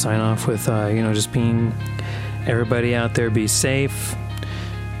always, I want to sign off with just being everybody out there. Be safe.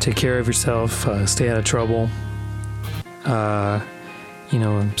 Take care of yourself. Stay out of trouble.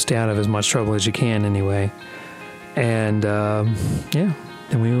 Stay out of as much trouble as you can anyway. And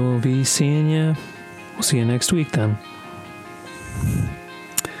then we will be seeing you. We'll see you next week then.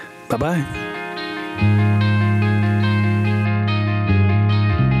 Bye-bye.